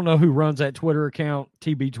 I don't know who runs that Twitter account,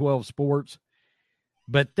 TB12 Sports,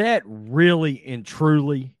 but that really and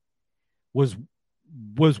truly was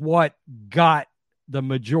what got the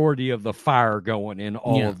majority of the fire going in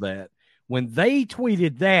all of that. When they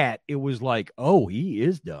tweeted that, it was like, oh, he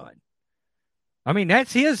is done. I mean,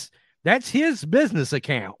 that's his business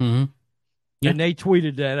account. Mm-hmm. Yeah. And they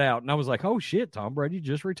tweeted that out. And I was like, oh, shit, Tom Brady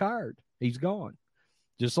just retired. He's gone.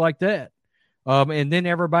 Just like that. And then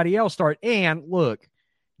everybody else started. And look,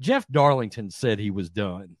 Jeff Darlington said he was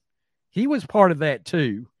done. He was part of that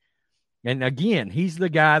too. And again, he's the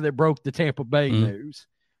guy that broke the Tampa Bay news.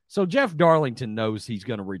 So Jeff Darlington knows he's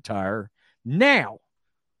going to retire. Now,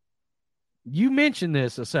 you mentioned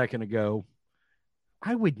this a second ago.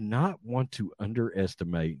 I would not want to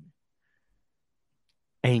underestimate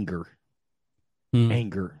anger.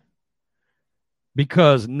 Anger.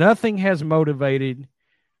 Because nothing has motivated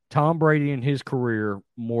Tom Brady in his career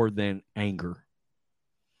more than anger.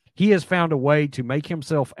 He has found a way to make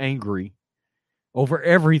himself angry over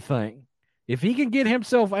everything. If he can get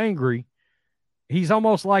himself angry, he's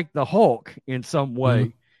almost like the Hulk in some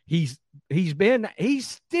way. He's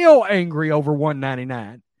still angry over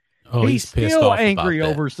 199. Oh, he's still angry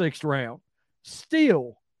over 6th round.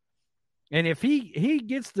 Still. And if he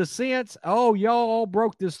gets the sense, oh, y'all all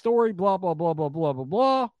broke this story, blah, blah, blah, blah, blah, blah,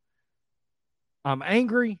 blah. I'm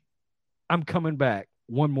angry. I'm coming back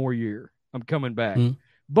one more year. I'm coming back.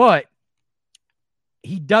 But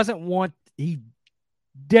he desperately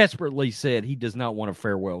said he does not want a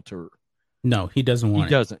farewell tour. No, he doesn't want it.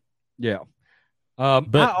 He doesn't. Yeah.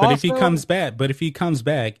 But if he comes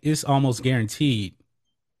back, it's almost guaranteed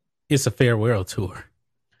it's a farewell tour.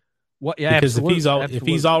 What? Yeah, because if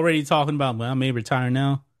he's already talking about, well, I may retire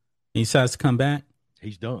now, and he decides to come back,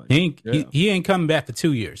 he's done. He ain't coming back for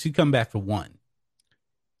 2 years. He's coming back for 1.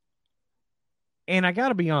 And I got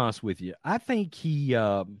to be honest with you, I think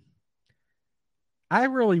I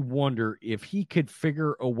really wonder if he could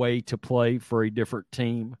figure a way to play for a different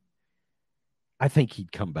team. I think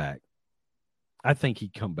he'd come back. If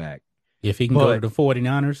he can go to the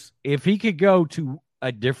 49ers? If he could go to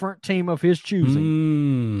a different team of his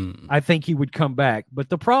choosing, I think he would come back. But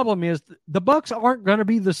the problem is the Bucs aren't going to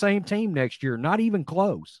be the same team next year. Not even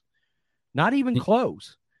close. Not even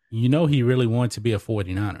close. You know he really wanted to be a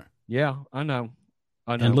 49er. Yeah, I know.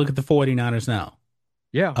 And look at the 49ers now.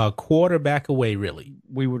 Yeah. A quarterback away, really.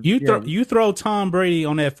 You throw Tom Brady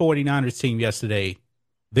on that 49ers team yesterday,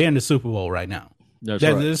 they're in the Super Bowl right now. That's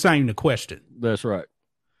right. That's not even a question. That's right.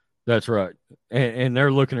 And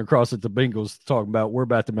they're looking across at the Bengals talking about, we're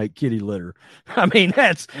about to make kitty litter. I mean,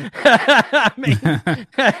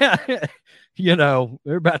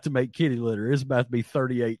 they're about to make kitty litter. It's about to be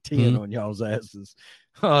 38-10 on y'all's asses.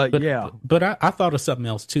 But I thought of something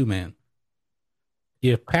else too, man.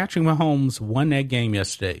 If Patrick Mahomes won that game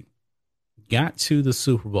yesterday, got to the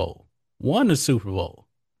Super Bowl, won the Super Bowl,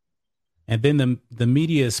 and then the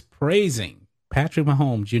media is praising Patrick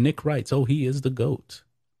Mahomes, your Nick Wrights, oh, he is the GOAT.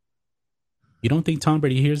 You don't think Tom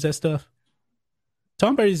Brady hears that stuff?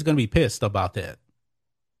 Tom Brady's going to be pissed about that.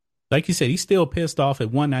 Like you said, he's still pissed off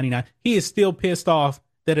at 199. He is still pissed off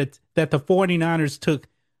that the 49ers took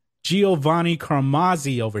Giovanni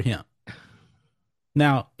Carmazzi over him.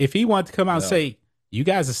 Now, if he wanted to come out and say, you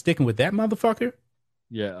guys are sticking with that motherfucker?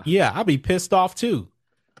 Yeah, I'll be pissed off too.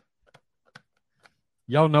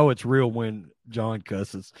 Y'all know it's real when John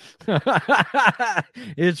cusses.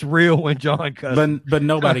 It's real when John cusses. But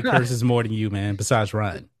nobody curses more than you, man, besides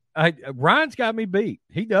Ryan. Ryan's got me beat.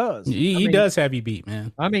 He does. He does have you beat,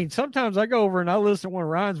 man. I mean, sometimes I go over and I listen to one of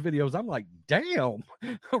Ryan's videos. I'm like, damn,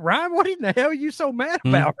 Ryan, what in the hell are you so mad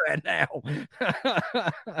about right now?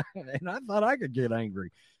 And I thought I could get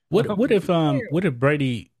angry. What if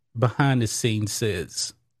Brady behind the scenes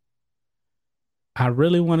says, I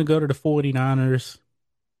really want to go to the 49ers?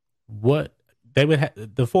 What the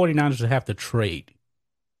 49ers would have to trade.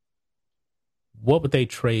 What would they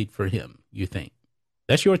trade for him, you think?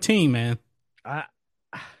 That's your team, man.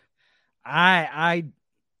 I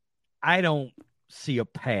don't see a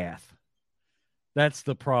path. That's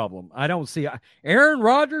the problem. I don't see Aaron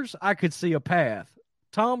Rodgers. I could see a path.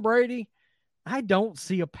 Tom Brady, I don't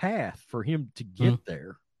see a path for him to get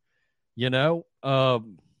there. You know,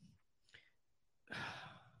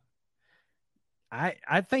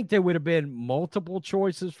 I think there would have been multiple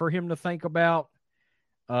choices for him to think about,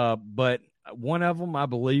 but one of them I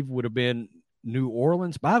believe would have been New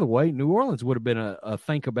Orleans. By the way, New Orleans would have been a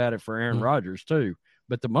think about it for Aaron Rodgers too.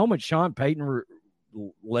 But the moment Sean Payton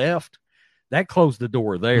left, that closed the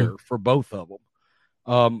door there for both of them.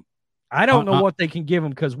 I don't know what they can give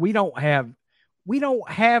him because we don't have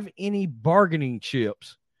any bargaining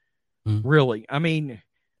chips, really. I mean,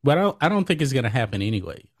 but I don't think it's going to happen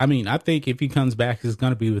anyway. I mean, I think if he comes back, it's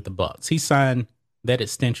going to be with the Bucs. He signed that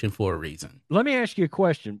extension for a reason. Let me ask you a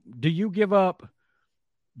question: do you give up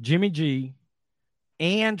Jimmy G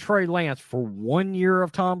and Trey Lance for 1 year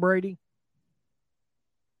of Tom Brady?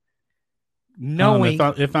 Knowing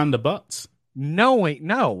if I'm the Bucs,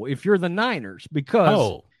 if you're the Niners,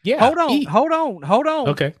 because yeah, hold on.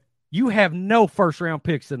 Okay, you have no first round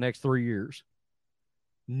picks the next 3 years,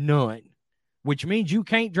 none, which means you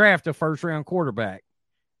can't draft a first round quarterback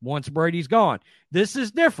once Brady's gone. This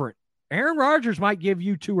is different. Aaron Rodgers might give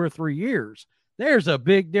you 2 or 3 years. There's a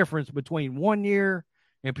big difference between 1 year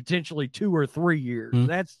and potentially 2 or 3 years. Mm-hmm.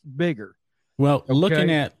 That's bigger. Well,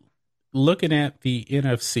 okay? looking at the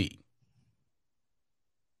NFC,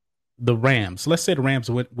 the Rams. Let's say the Rams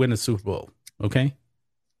win the Super Bowl. Okay.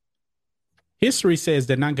 History says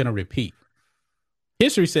they're not going to repeat.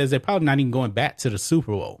 History says they're probably not even going back to the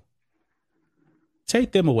Super Bowl.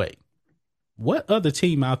 Take them away. What other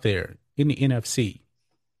team out there in the NFC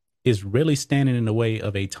is really standing in the way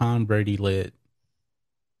of a Tom Brady-led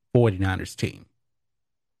 49ers team?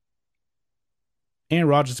 Aaron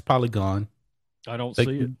Rodgers is probably gone. I don't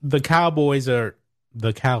see it. The Cowboys are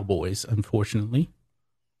the Cowboys, unfortunately.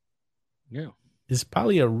 Yeah. It's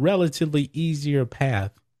probably a relatively easier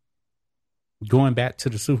path going back to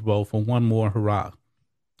the Super Bowl for one more hurrah.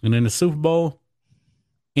 And in the Super Bowl,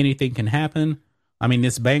 anything can happen. I mean,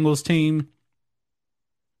 this Bengals team,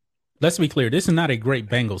 let's be clear, this is not a great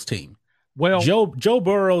Bengals team. Well, Joe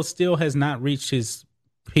Burrow still has not reached his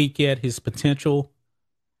peak yet, his potential.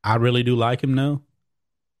 I really do like him, though.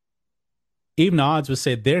 Even the odds would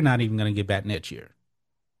say they're not even going to get back next year.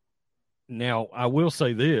 Now, I will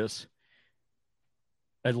say this.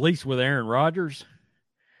 At least with Aaron Rodgers,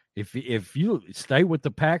 if you stay with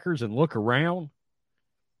the Packers and look around,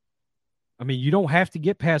 I mean, you don't have to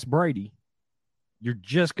get past Brady. You're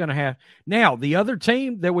just going to have – now, the other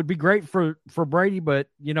team that would be great for Brady, but,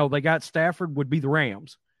 you know, they got Stafford, would be the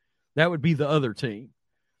Rams. That would be the other team.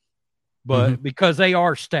 But because they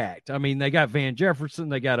are stacked. I mean, they got Van Jefferson,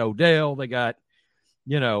 they got Odell, they got,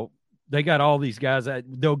 you know, they got all these guys.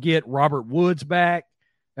 They'll get Robert Woods back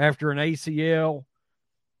after an ACL.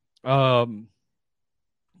 But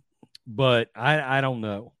I don't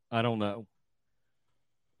know.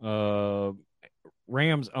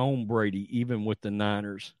 Rams own Brady, even with the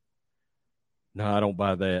Niners. No, I don't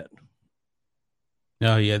buy that.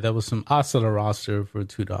 Oh, yeah, that was some Osler roster for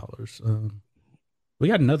 $2. We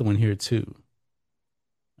got another one here, too.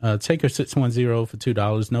 Taker 610 for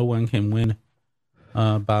 $2. No one can win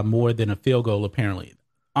by more than a field goal, apparently.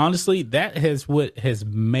 Honestly, that has what has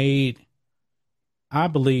made, I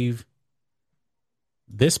believe,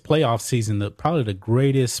 this playoff season probably the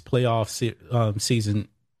greatest playoff season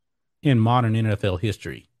in modern NFL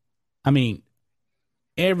history. I mean,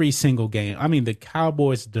 every single game. I mean, the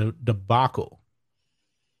Cowboys debacle.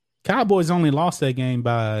 Cowboys only lost that game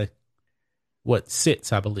by,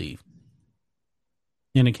 6, I believe.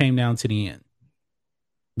 And it came down to the end.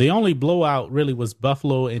 The only blowout really was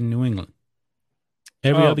Buffalo and New England.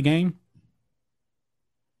 Every other game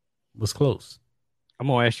was close. I'm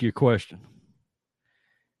going to ask you a question.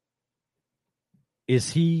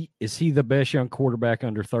 Is he the best young quarterback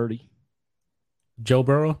under 30? Joe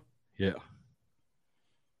Burrow? Yeah.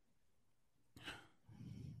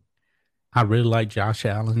 I really like Josh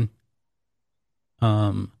Allen.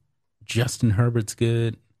 Justin Herbert's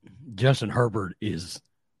good. Justin Herbert is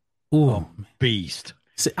a beast.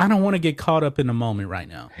 See, I don't want to get caught up in the moment right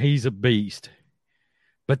now. He's a beast.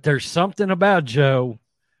 But there's something about Joe.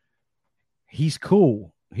 He's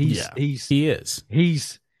cool. He is.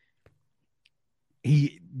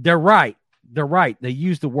 They're right. They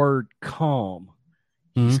use the word calm.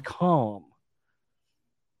 He's calm.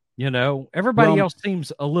 You know, everybody else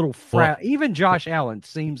seems a little frazzled. Even Josh Allen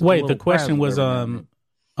seems. Wait, the question was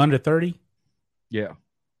under 30? Yeah.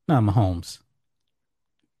 No, Mahomes.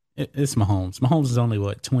 It's Mahomes. Mahomes is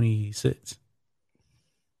only 26.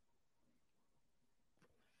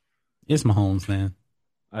 It's Mahomes, man.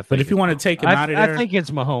 But if you want to take him out of there, I think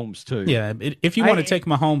it's Mahomes too. Yeah, if you want to take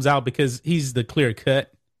Mahomes out because he's the clear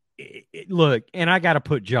cut. Look, and I got to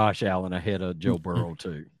put Josh Allen ahead of Joe Burrow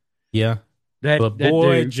too. Yeah, but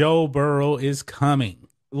boy, Joe Burrow is coming.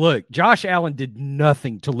 Look, Josh Allen did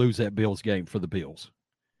nothing to lose that Bills game for the Bills.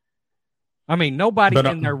 I mean, nobody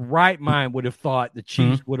in their right mind would have thought the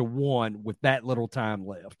Chiefs would have won with that little time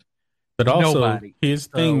left. But also, here's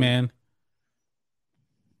the thing, man.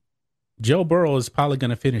 Joe Burrow is probably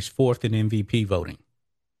going to finish 4th in MVP voting.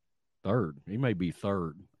 3rd. He may be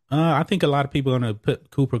 3rd. I think a lot of people are going to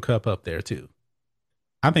put Cooper Kupp up there, too.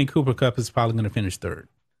 I think Cooper Kupp is probably going to finish 3rd.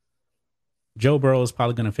 Joe Burrow is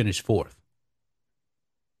probably going to finish 4th.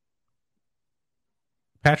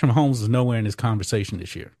 Patrick Mahomes is nowhere in this conversation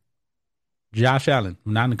this year. Josh Allen,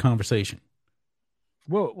 not in the conversation.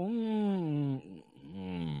 Well,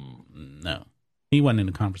 No, he wasn't in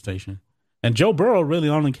the conversation. And Joe Burrow really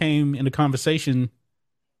only came in the conversation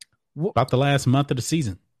about the last month of the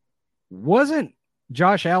season. Wasn't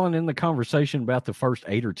Josh Allen in the conversation about the first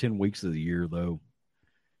 8 or 10 weeks of the year, though?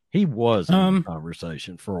 He was in the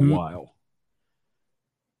conversation for a while.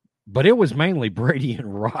 But it was mainly Brady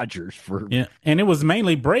and Rodgers for... Yeah, and it was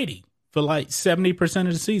mainly Brady for like 70%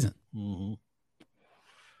 of the season. Mm-hmm.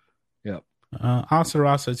 Yep. Asa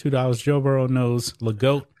 $2. Joe Burrow knows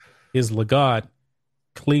LeGoat is LeGod,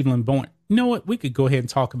 Cleveland born. You know what? We could go ahead and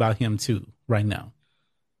talk about him too right now.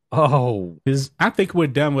 Oh. Because I think we're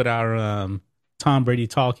done with our Tom Brady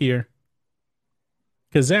talk here.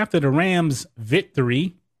 Because after the Rams'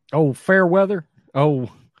 victory... Oh, fair weather. Oh,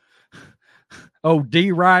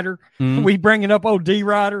 D Rider. Mm-hmm. We bringing up D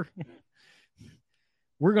Rider.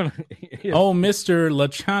 We're going to... Oh, Mr.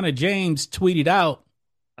 LaChana James tweeted out.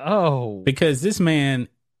 Oh. Because this man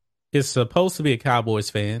is supposed to be a Cowboys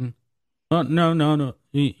fan. Oh, no.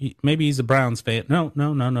 Maybe he's a Browns fan.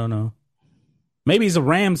 No. Maybe he's a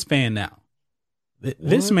Rams fan now.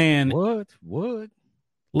 This man. What?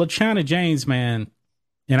 LaChana James, man.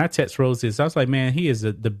 And I text Rose this. I was like, man, he is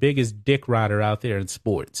the biggest dick rider out there in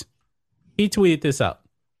sports. He tweeted this out.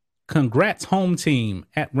 Congrats, home team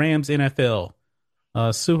at Rams NFL.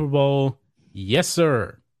 Super Bowl. Yes,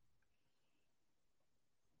 sir.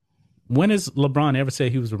 When has LeBron ever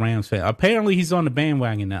said he was a Rams fan? Apparently, he's on the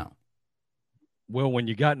bandwagon now. Well, when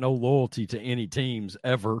you got no loyalty to any teams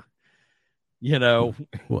ever, you know,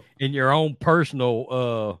 in your own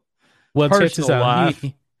personal personal life.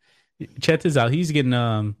 Check this out. He's getting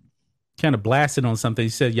kind of blasted on something. He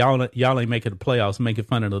said, y'all ain't making the playoffs, making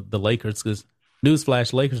fun of the Lakers, because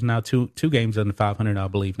newsflash, Lakers now two games under 500, I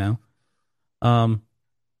believe now.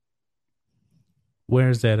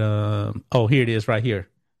 Where's that? Oh, here it is right here.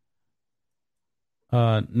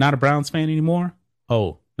 Not a Browns fan anymore?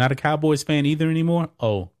 Oh, not a Cowboys fan either anymore?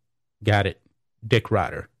 Oh, got it. Dick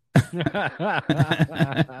Rider.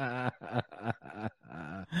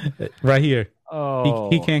 Right here. Oh,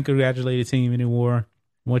 he can't congratulate the team anymore.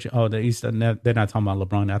 They're not talking about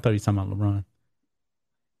LeBron. I thought he was talking about LeBron.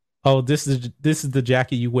 Oh, this is the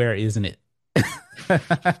jacket you wear, isn't it?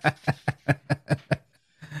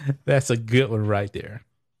 That's a good one right there.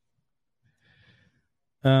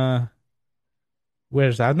 I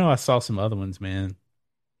know I saw some other ones, man,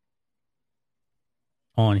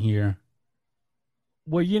 on here.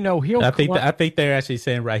 Well, you know, I think they're actually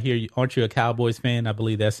saying right here, aren't you a Cowboys fan? I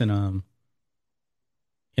believe that's in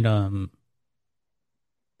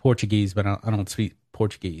Portuguese, but I don't speak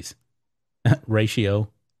Portuguese. Ratio.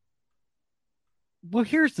 Well,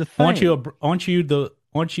 here's the thing. Aren't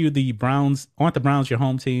the Browns your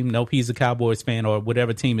home team? Nope, he's a Cowboys fan, or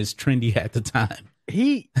whatever team is trendy at the time.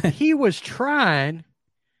 He was trying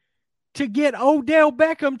to get Odell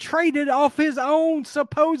Beckham traded off his own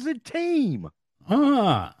supposed team.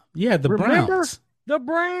 Yeah, Remember? Browns. The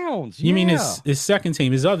Browns. You mean his second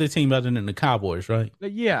team, his other team other than the Cowboys, right?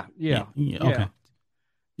 Yeah. Okay.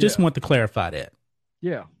 Just want to clarify that.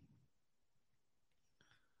 Yeah.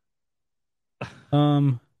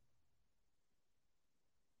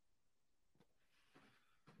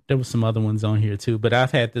 There were some other ones on here too, but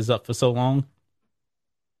I've had this up for so long.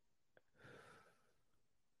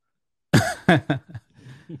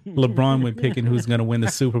 LeBron when picking who's going to win the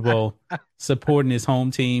Super Bowl, supporting his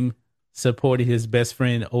home team, supporting his best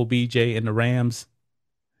friend OBJ and the Rams.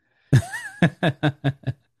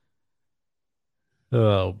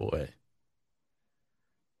 Oh boy.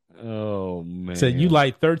 Oh man. So you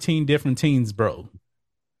like 13 different teams, bro.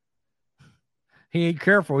 He ain't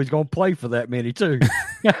careful. He's going to play for that many too.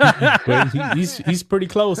 he's pretty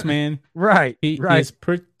close, man. Right. He's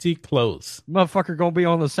pretty close. Motherfucker going to be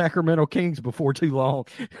on the Sacramento Kings before too long.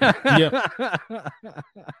 Yep.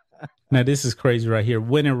 Now this is crazy right here.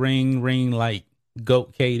 Win a ring like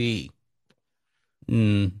GOAT KD.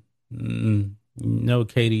 No,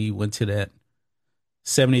 KD went to that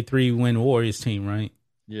 73 win Warriors team, right?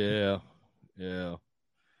 Yeah. Here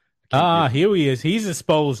he is. He's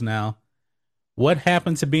exposed now. What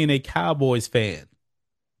happened to being a Cowboys fan?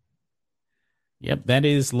 Yep, that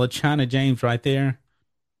is LaChana James right there,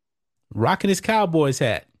 rocking his Cowboys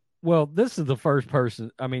hat. Well, this is the first person.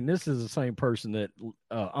 I mean, this is the same person that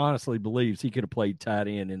honestly believes he could have played tight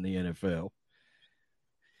end in the NFL.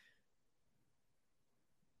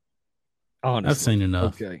 Honestly. I've seen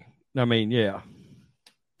enough. Okay. I mean, yeah.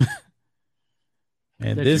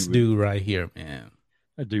 And this dude right here, man.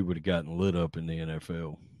 That dude would have gotten lit up in the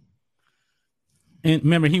NFL. And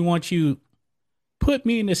remember, he wants you put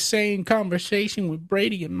me in the same conversation with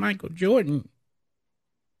Brady and Michael Jordan.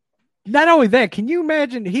 Not only that, can you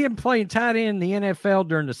imagine him playing tight end in the NFL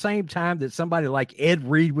during the same time that somebody like Ed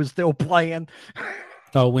Reed was still playing?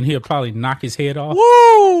 Oh, when he'll probably knock his head off.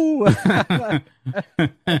 Woo!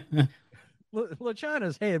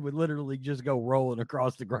 LaChina's head would literally just go rolling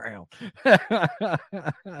across the ground.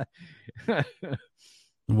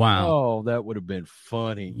 Wow. Oh, that would have been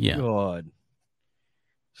funny. Yeah. God.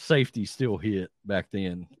 Safety still hit back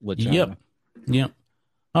then, LaChina. Yep.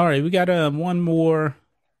 All right, we got one more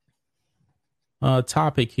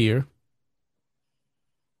topic here.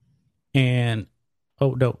 And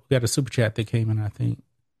oh no, we got a super chat that came in, I think.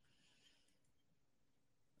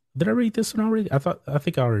 Did I read this one already? I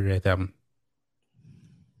think I already read that one.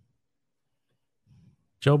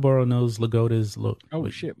 Joe Burrow knows Lagoda is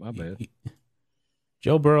shit, my bad.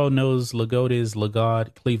 Joe Burrow knows Lagoda is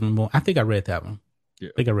Lagod, Cleveland Moore. I think I read that one. Yeah.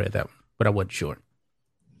 I think I read that one, but I wasn't sure.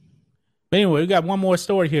 But anyway, we got one more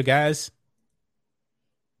story here, guys.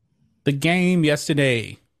 The game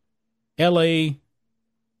yesterday, LA,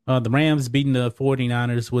 the Rams beating the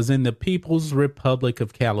 49ers, was in the People's Republic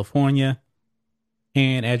of California.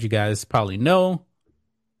 And as you guys probably know,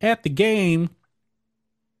 at the game,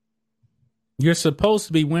 you're supposed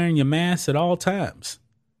to be wearing your mask at all times.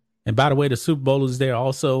 And by the way, the Super Bowl is there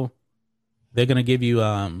also. They're going to give you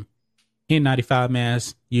N95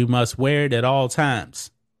 mask. You must wear it at all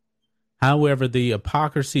times. However, the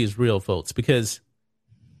hypocrisy is real, folks, because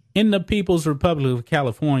in the People's Republic of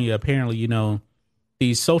California, apparently, you know,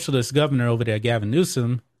 the socialist governor over there, Gavin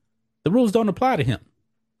Newsom, the rules don't apply to him.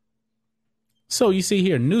 So you see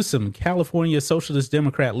here, Newsom, California Socialist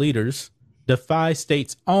Democrat leaders defy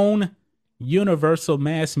state's own universal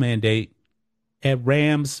mask mandate at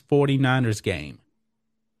Rams 49ers game.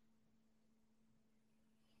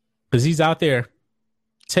 Because he's out there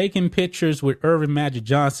taking pictures with Irvin Magic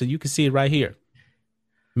Johnson. You can see it right here.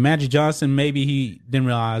 Magic Johnson, maybe he didn't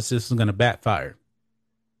realize this was going to backfire.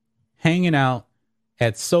 Hanging out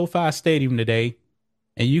at SoFi Stadium today,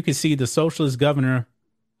 and you can see the socialist governor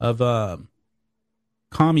of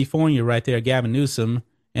California right there, Gavin Newsom,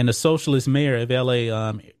 and the socialist mayor of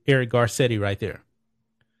LA, Eric Garcetti right there.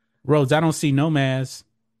 Rhodes, I don't see no masks,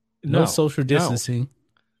 no social distancing.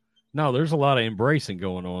 No, there's a lot of embracing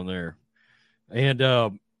going on there. And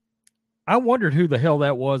I wondered who the hell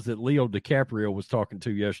that was that Leo DiCaprio was talking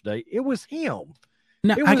to yesterday. It was him.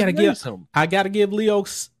 Now, I gotta give Leo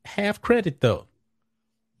half credit though.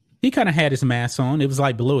 He kind of had his mask on. It was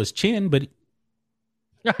like below his chin, but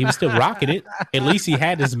he was still rocking it. At least he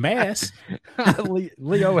had his mask.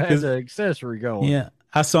 Leo has an accessory going. Yeah,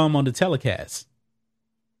 I saw him on the telecast.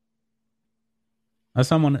 I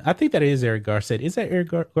think that is Eric Garcetti. Is that Eric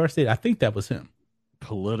Garcetti? I think that was him.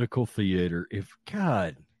 Political theater.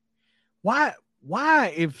 Why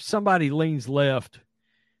if somebody leans left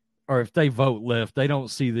or if they vote left, they don't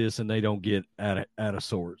see this and they don't get out of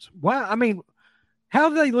sorts? Why? I mean, how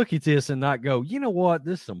do they look at this and not go, you know what?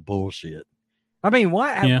 This is some bullshit. I mean,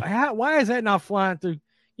 why? Yeah. Why is that not flying through?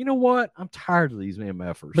 You know what? I'm tired of these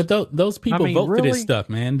MFers. But those people vote for this stuff,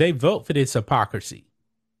 man. They vote for this hypocrisy.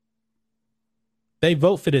 They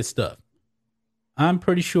vote for this stuff. I'm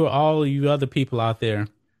pretty sure all of you other people out there,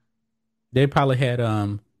 they probably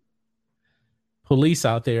had police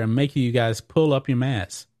out there making you guys pull up your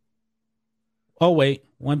mask. Oh wait,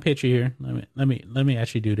 one picture here. Let me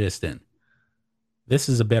actually do this then. This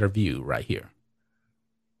is a better view right here.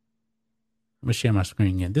 I'm gonna share my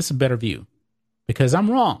screen again. This is a better view because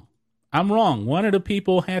I'm wrong. I'm wrong. One of the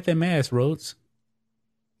people had their mask, Rhodes,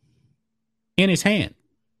 in his hand.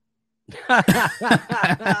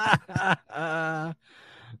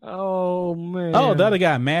 Oh man! Oh, the other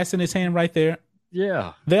guy, mask in his hand right there.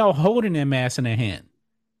 Yeah, they all holding their mask in their hand.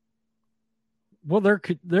 Well,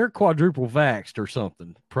 they're quadruple vaxxed or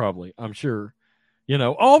something, probably. I'm sure. You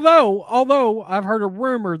know, although I've heard a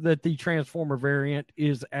rumor that the Transformer variant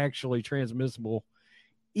is actually transmissible,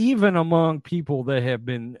 even among people that have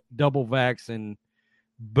been double vaxxed and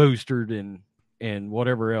boosted and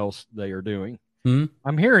whatever else they are doing. Mm-hmm.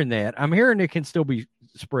 I'm hearing that. I'm hearing it can still be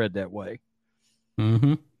spread that way.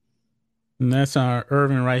 Mm-hmm. And that's our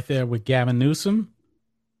Irvin right there with Gavin Newsom.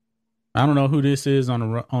 I don't know who this is on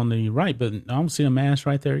the right, but I don't see a mask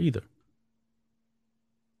right there either.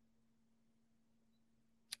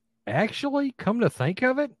 Actually, come to think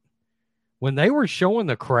of it, when they were showing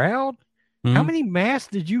the crowd, how many masks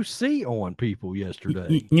did you see on people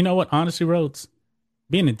yesterday? You know what? Honestly, Rhodes,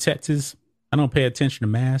 being in Texas, I don't pay attention to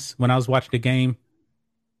masks. When I was watching the game,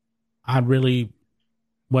 I really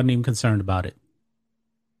wasn't even concerned about it.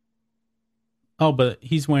 Oh, but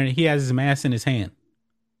he has his mask in his hand.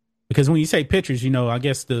 Because when you take pictures, you know, I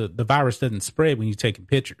guess the virus doesn't spread when you're taking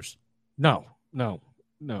pictures. No.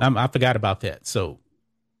 No. I forgot about that. So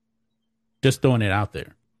just throwing it out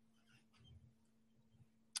there.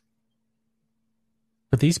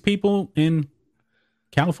 But these people in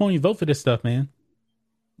California vote for this stuff, man.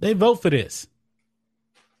 They vote for this.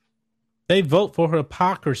 They vote for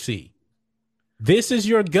hypocrisy. This is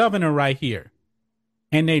your governor right here.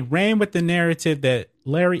 And they ran with the narrative that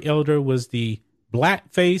Larry Elder was the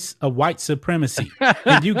black face of white supremacy.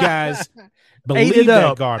 And you guys believe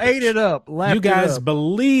that garbage. Ate it up. You guys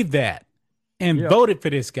believe that and voted for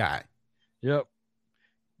this guy. Yep.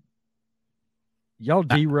 Y'all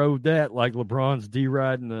D-road that like LeBron's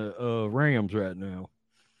D-riding the Rams right now.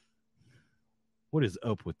 What is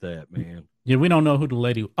up with that, man? Yeah, we don't know who the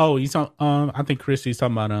lady. Oh, he's on. I think Christy's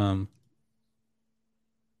talking about.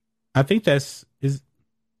 I think that's is.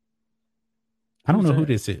 I don't know who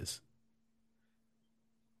this is.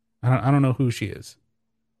 I don't know who she is.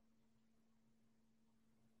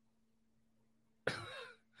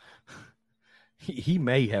 He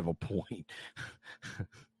may have a point.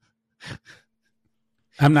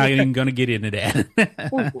 I'm not even going to get into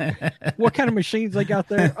that. What kind of machines they got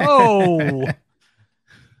there? Oh.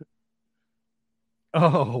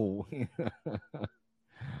 Oh.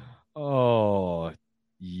 Oh,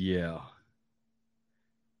 yeah.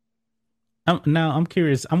 Now, I'm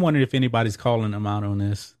curious. I'm wondering if anybody's calling them out on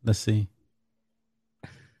this. Let's see.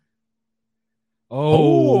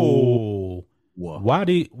 Oh. Why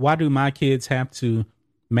do my kids have to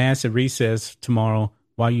mass at recess tomorrow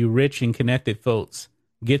while you rich and connected folks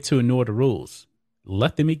get to ignore the rules?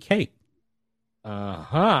 Let them eat cake.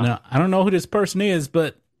 Uh-huh. Now, I don't know who this person is,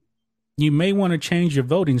 but you may want to change your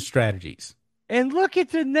voting strategies. And look at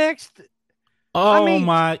the next. Oh,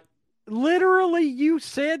 my. Literally, you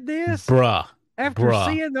said this? Bruh. After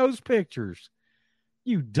seeing those pictures.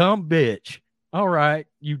 You dumb bitch. All right.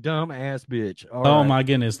 You dumb ass bitch. All right. My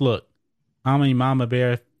goodness. Look. I'm a mama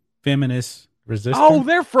bear feminist resistant. Oh,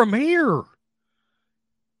 they're from here.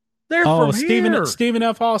 They're from here. Stephen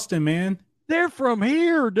F. Austin, man. They're from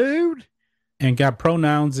here, dude. And got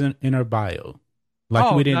pronouns in her bio.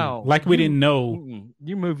 We didn't know.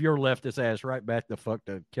 You move your leftist ass right back the fuck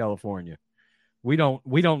to California. We don't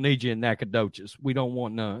need you in Nacogdoches. We don't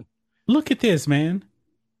want none. Look at this, man.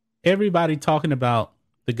 Everybody talking about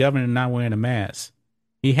the governor not wearing a mask.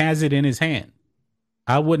 He has it in his hand.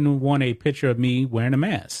 I wouldn't want a picture of me wearing a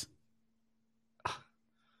mask.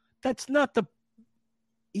 That's not the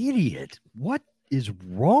idiot. What is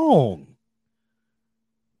wrong?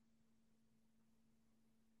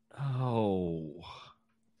 Oh.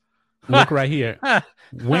 Look right here.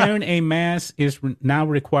 Wearing a mask is now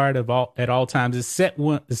required at all times, except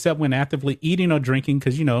when actively eating or drinking,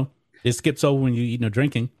 because, it skips over when you're eating or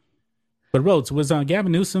drinking. But Rhodes, was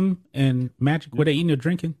Gavin Newsom and Magic, were they eating or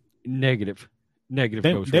drinking? Negative.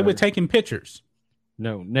 They were taking pictures.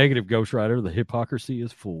 No, negative, Ghost Rider. The hypocrisy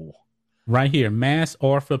is full. Right here. Masks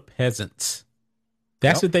are for peasants.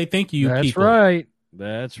 That's what they think of you people.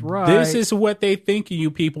 That's right. This is what they think of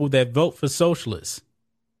you people that vote for socialists.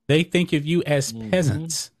 They think of you as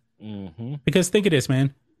peasants. Mm-hmm. Because think of this,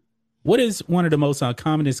 man. What is one of the most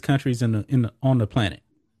communist countries on the planet?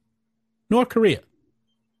 North Korea.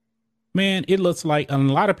 Man, it looks like a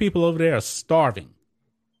lot of people over there are starving.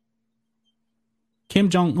 Kim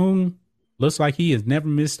Jong-un looks like he has never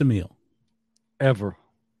missed a meal. Ever.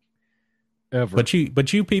 But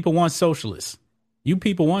you people want socialists. You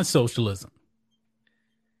people want socialism.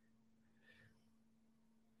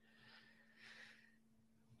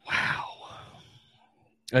 Wow.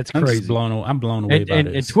 That's crazy. I'm blown away by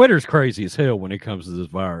this. And Twitter's crazy as hell when it comes to this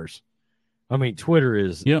virus. I mean, Twitter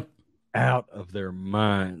is out of their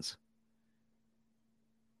minds.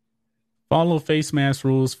 Follow face mask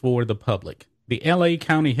rules for the public. The LA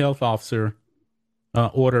County Health Officer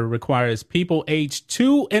order requires people aged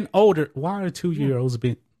 2 and older. Why are 2-year-olds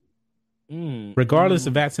being, regardless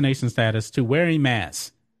of vaccination status, to wear a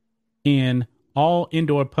mask in all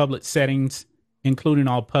indoor public settings, including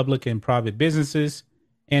all public and private businesses,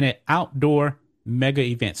 and at outdoor mega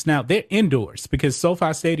events. Now, they're indoors because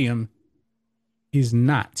SoFi Stadium is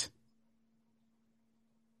not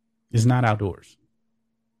outdoors.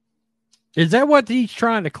 Is that what he's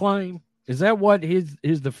trying to claim? Is that what his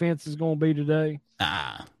defense is going to be today?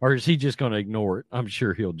 Or is he just going to ignore it? I'm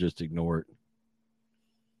sure he'll just ignore it.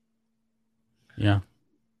 Yeah.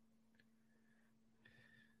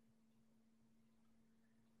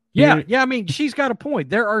 Yeah. I mean, she's got a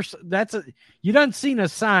point. You done seen a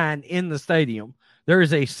sign in the stadium. There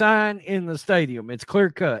is a sign in the stadium. It's clear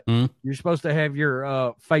cut. You're supposed to have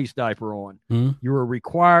your face diaper on. You are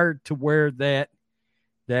required to wear that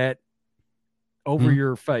over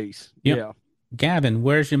your face. Yep. Yeah. Gavin,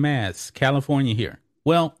 where's your mask? California here.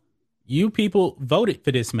 Well, you people voted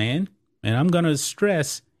for this man, and I'm going to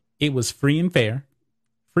stress it was free and fair.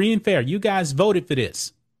 Free and fair. You guys voted for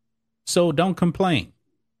this. So don't complain.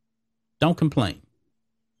 Don't complain.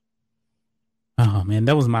 Oh, man,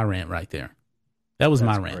 that was my rant right there. That's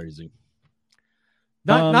my rant. Crazy.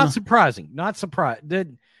 Not surprising. Not surprised.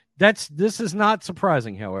 This is not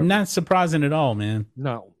surprising, however. Not surprising at all, man.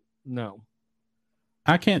 No.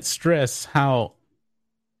 I can't stress how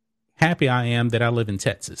happy I am that I live in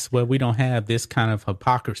Texas, where we don't have this kind of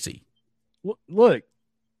hypocrisy. Look,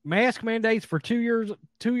 mask mandates for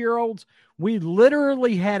 2-year-olds. We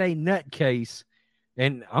literally had a nutcase,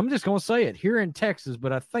 and I'm just going to say it, here in Texas,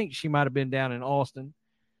 but I think she might have been down in Austin.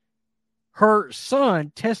 Her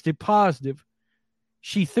son tested positive.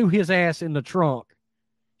 She threw his ass in the trunk.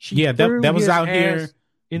 That was out here.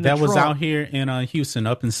 That was out here in Houston,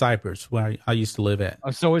 up in Cypress, where I used to live at.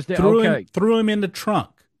 So it's threw him in the trunk,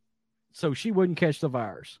 so she wouldn't catch the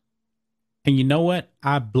virus. And you know what?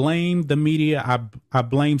 I blame the media. I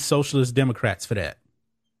blame socialist Democrats for that,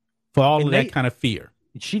 for all of that kind of fear.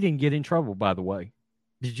 She didn't get in trouble, by the way.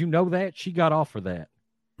 Did you know that? She got off for that.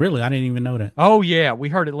 Really? I didn't even know that. Oh, yeah. We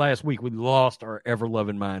heard it last week. We lost our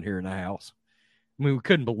ever-loving mind here in the house. I mean, we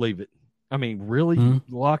couldn't believe it. I mean, really? You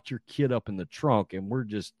locked your kid up in the trunk, and we're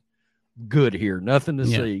just good here. Nothing to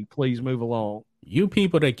see. Please move along. You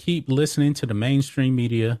people that keep listening to the mainstream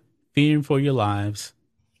media, fearing for your lives.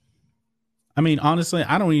 I mean, honestly,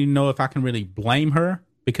 I don't even know if I can really blame her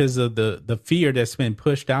because of the fear that's been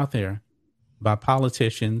pushed out there by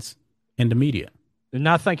politicians and the media. They're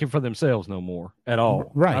not thinking for themselves no more at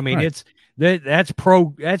all. Right. I mean, that's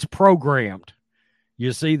programmed.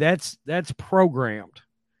 You see, that's programmed.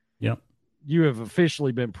 Yep. You have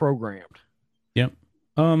officially been programmed. Yep.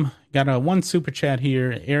 Got one super chat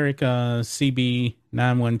here. Eric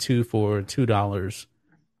CB912 for $2.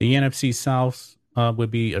 The NFC South would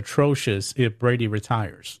be atrocious if Brady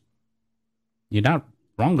retires. You're not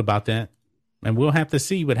wrong about that. And we'll have to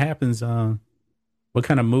see what happens, what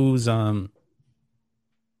kind of moves the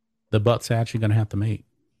Bucs are actually going to have to make.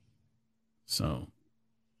 So,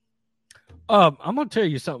 I'm going to tell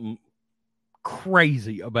you something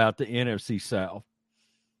crazy about the NFC South.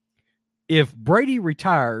 If Brady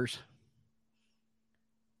retires,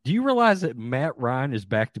 do you realize that Matt Ryan is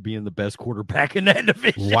back to being the best quarterback in that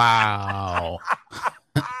division? Wow.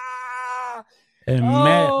 And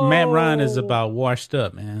Matt Ryan is about washed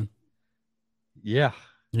up, man. Yeah.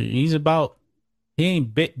 He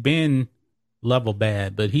ain't been level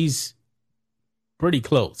bad, but he's pretty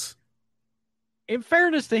close. In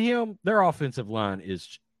fairness to him, their offensive line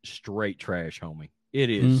is straight trash, homie. It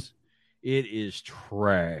is. It is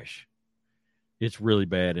trash. It's really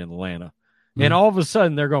bad in Atlanta. And all of a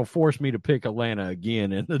sudden, they're going to force me to pick Atlanta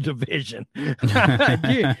again in the division.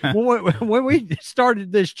 When we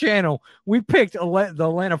started this channel, we picked the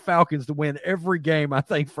Atlanta Falcons to win every game, I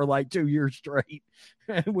think, for like 2 years straight.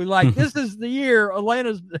 And we're like, this is the year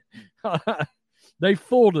Atlanta's they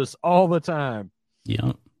fooled us all the time.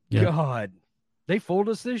 Yeah. God, they fooled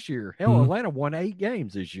us this year. Hell, Atlanta won 8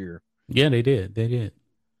 games this year. Yeah, they did.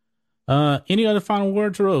 Any other final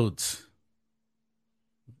words, Rhodes?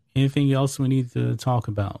 Anything else we need to talk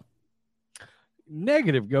about?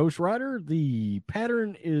 Negative, Ghost Rider. The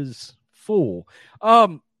pattern is full.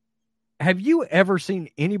 Have you ever seen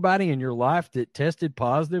anybody in your life that tested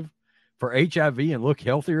positive for HIV and look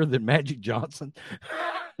healthier than Magic Johnson?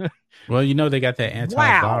 Well, they got that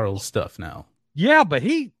antiviral stuff now. Yeah, but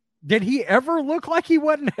did he ever look like he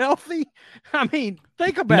wasn't healthy? I mean,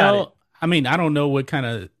 think about it. I mean, I don't know what kind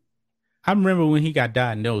of. I remember when he got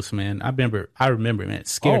diagnosed, man. I remember, man. It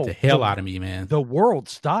scared the hell out of me, man. The world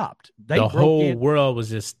stopped. The whole world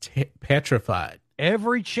was just petrified.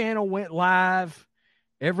 Every channel went live.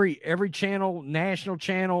 Every channel, national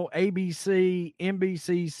channel, ABC,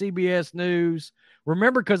 NBC, CBS News.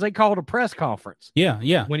 Remember, because they called a press conference.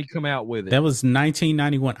 Yeah. When he come out with it. That was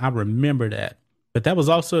 1991. I remember that. But that was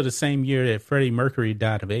also the same year that Freddie Mercury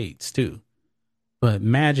died of AIDS, too. But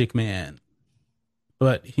Magic, man.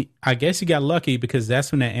 But I guess he got lucky because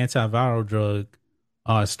that's when that antiviral drug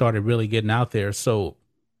started really getting out there. So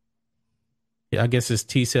I guess his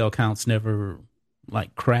T-cell counts never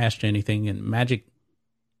crashed or anything. And Magic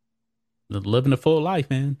living a full life,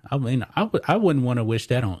 man. I mean, I wouldn't want to wish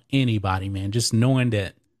that on anybody, man. Just knowing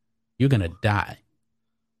that you're going to die.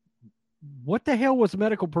 What the hell was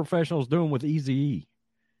medical professionals doing with Eazy-E?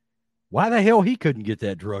 Why the hell he couldn't get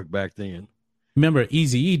that drug back then? Remember,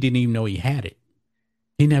 Eazy-E didn't even know he had it.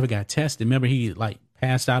 He never got tested. Remember, he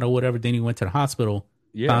passed out or whatever. Then he went to the hospital,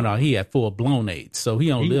 found out he had full-blown AIDS. So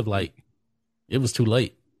he only lived it was too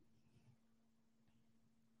late.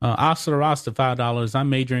 Oscar Rasta, $5. I'm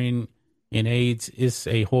majoring in AIDS. It's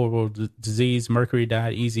a horrible disease. Mercury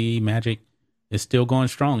died. Easy Magic is still going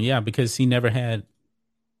strong. Yeah, because he never had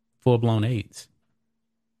full-blown AIDS.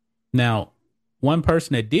 Now, one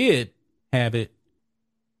person that did have it,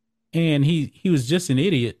 and he was just an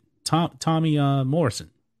idiot, Tommy Morrison,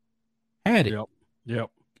 had it. Yep.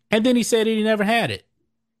 And then he said he never had it.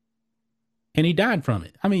 And he died from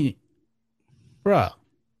it. I mean, bruh.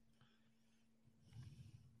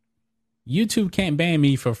 YouTube can't ban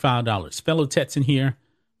me for $5. Fellow Texan here.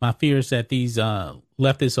 My fear is that these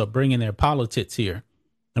leftists are bringing their politics here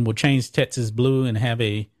and will change Texas blue and have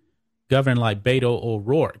a governor like Beto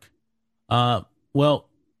O'Rourke. Well,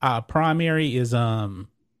 our primary is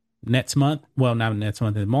next month. Well, not next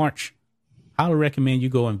month, in March. I would recommend you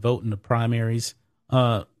go and vote in the primaries.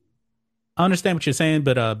 I understand what you're saying,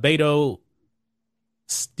 but Beto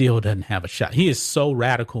still doesn't have a shot. He is so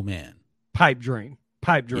radical, man. Pipe dream.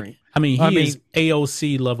 I mean, he is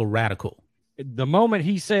AOC level radical. The moment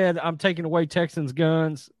he said, I'm taking away Texans'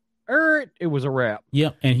 guns, it was a wrap.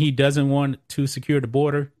 Yep, and he doesn't want to secure the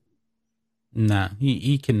border. Nah,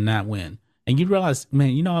 he cannot win. And you realize,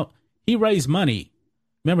 man, you know, he raised money.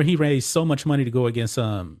 Remember, he raised so much money to go against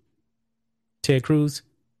Ted Cruz.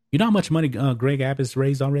 You know how much money Greg Abbott's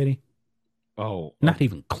raised already? Oh. Not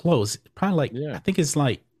even close. Probably I think it's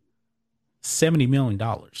like $70 million.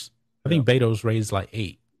 I think Beto's raised like $8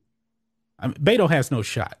 million. I mean, Beto has no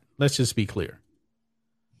shot. Let's just be clear.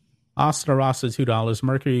 Asta Rasta, $2.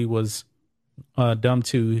 Mercury was dumb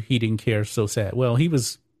too. He didn't care. So sad. Well, he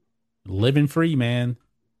was living free, man.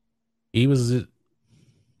 He was.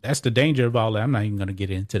 That's the danger of all that. I'm not even going to get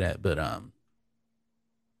into that, but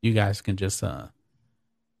you guys can just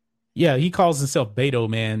he calls himself Beto,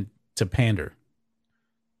 man, to pander.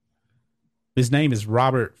 His name is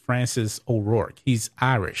Robert Francis O'Rourke. He's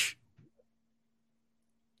Irish.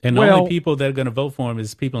 And the only people that are going to vote for him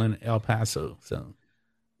is people in El Paso. So,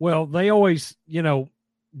 well, they always,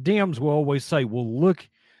 Dems will always say, well,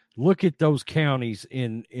 look at those counties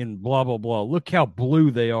in blah, blah, blah. Look how blue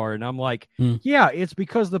they are. And I'm like, yeah, it's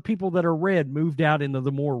because the people that are red moved out into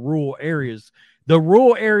the more rural areas. The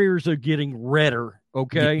rural areas are getting redder.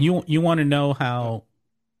 Okay. You want to know how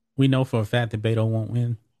we know for a fact that Beto won't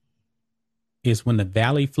win? Is when the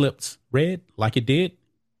valley flips red like it did.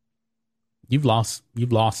 You've lost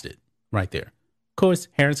it right there. Of course,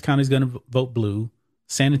 Harris County is going to vote blue.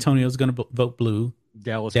 San Antonio is going to vote blue.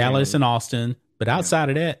 Dallas and Austin. But outside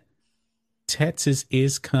of that, Texas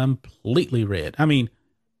is completely red. I mean,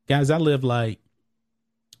 guys, I live like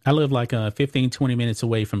 15, 20 minutes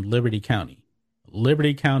away from Liberty County.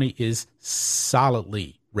 Liberty County is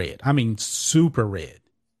solidly red. I mean, super red.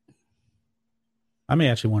 I may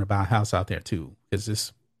actually want to buy a house out there too,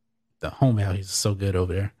 because the home values are so good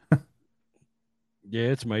over there. Yeah,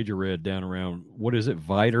 it's major red down around, what is it,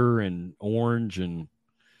 Viter and Orange and...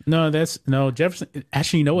 No, Jefferson.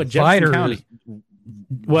 Actually, you know what? Jefferson County.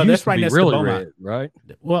 That's right next to Beaumont. Red, right?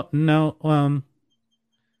 Well, no.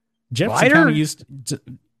 Jefferson Viter? County used to...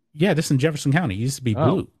 Yeah, this in Jefferson County. It used to be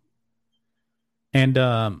blue. And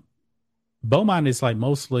Beaumont is like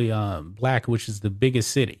mostly black, which is the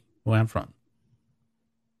biggest city where I'm from.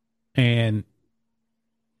 And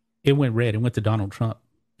it went red. It went to Donald Trump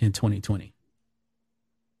in 2020.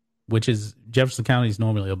 Which is Jefferson County is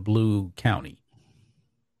normally a blue county.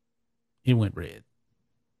 It went red.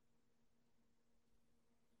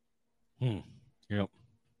 Yep.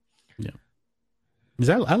 Yeah. Because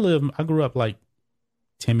I grew up like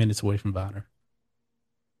 10 minutes away from Viter.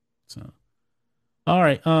 So, all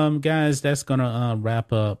right, guys, that's gonna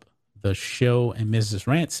wrap up the show. And Mrs.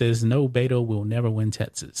 Rant says no, Beto will never win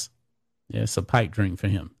Texas. Yeah, it's a pipe dream for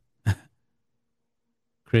him.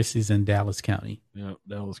 Christie's in Dallas County. Yeah,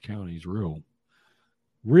 Dallas County is real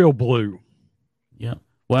blue. Yeah.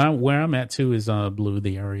 Well, where I'm at too is blue,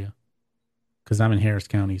 the area, because I'm in Harris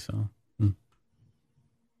County. So,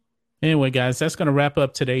 anyway, guys, that's going to wrap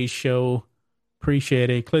up today's show. Appreciate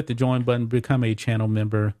it. Click the join button, become a channel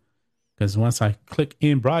member, because once I click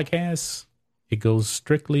in broadcast, it goes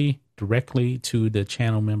directly to the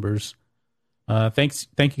channel members.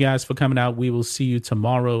 Thank you guys for coming out. We will see you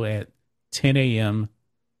tomorrow at 10 a.m.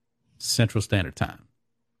 Central Standard Time.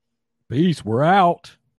 Peace. We're out.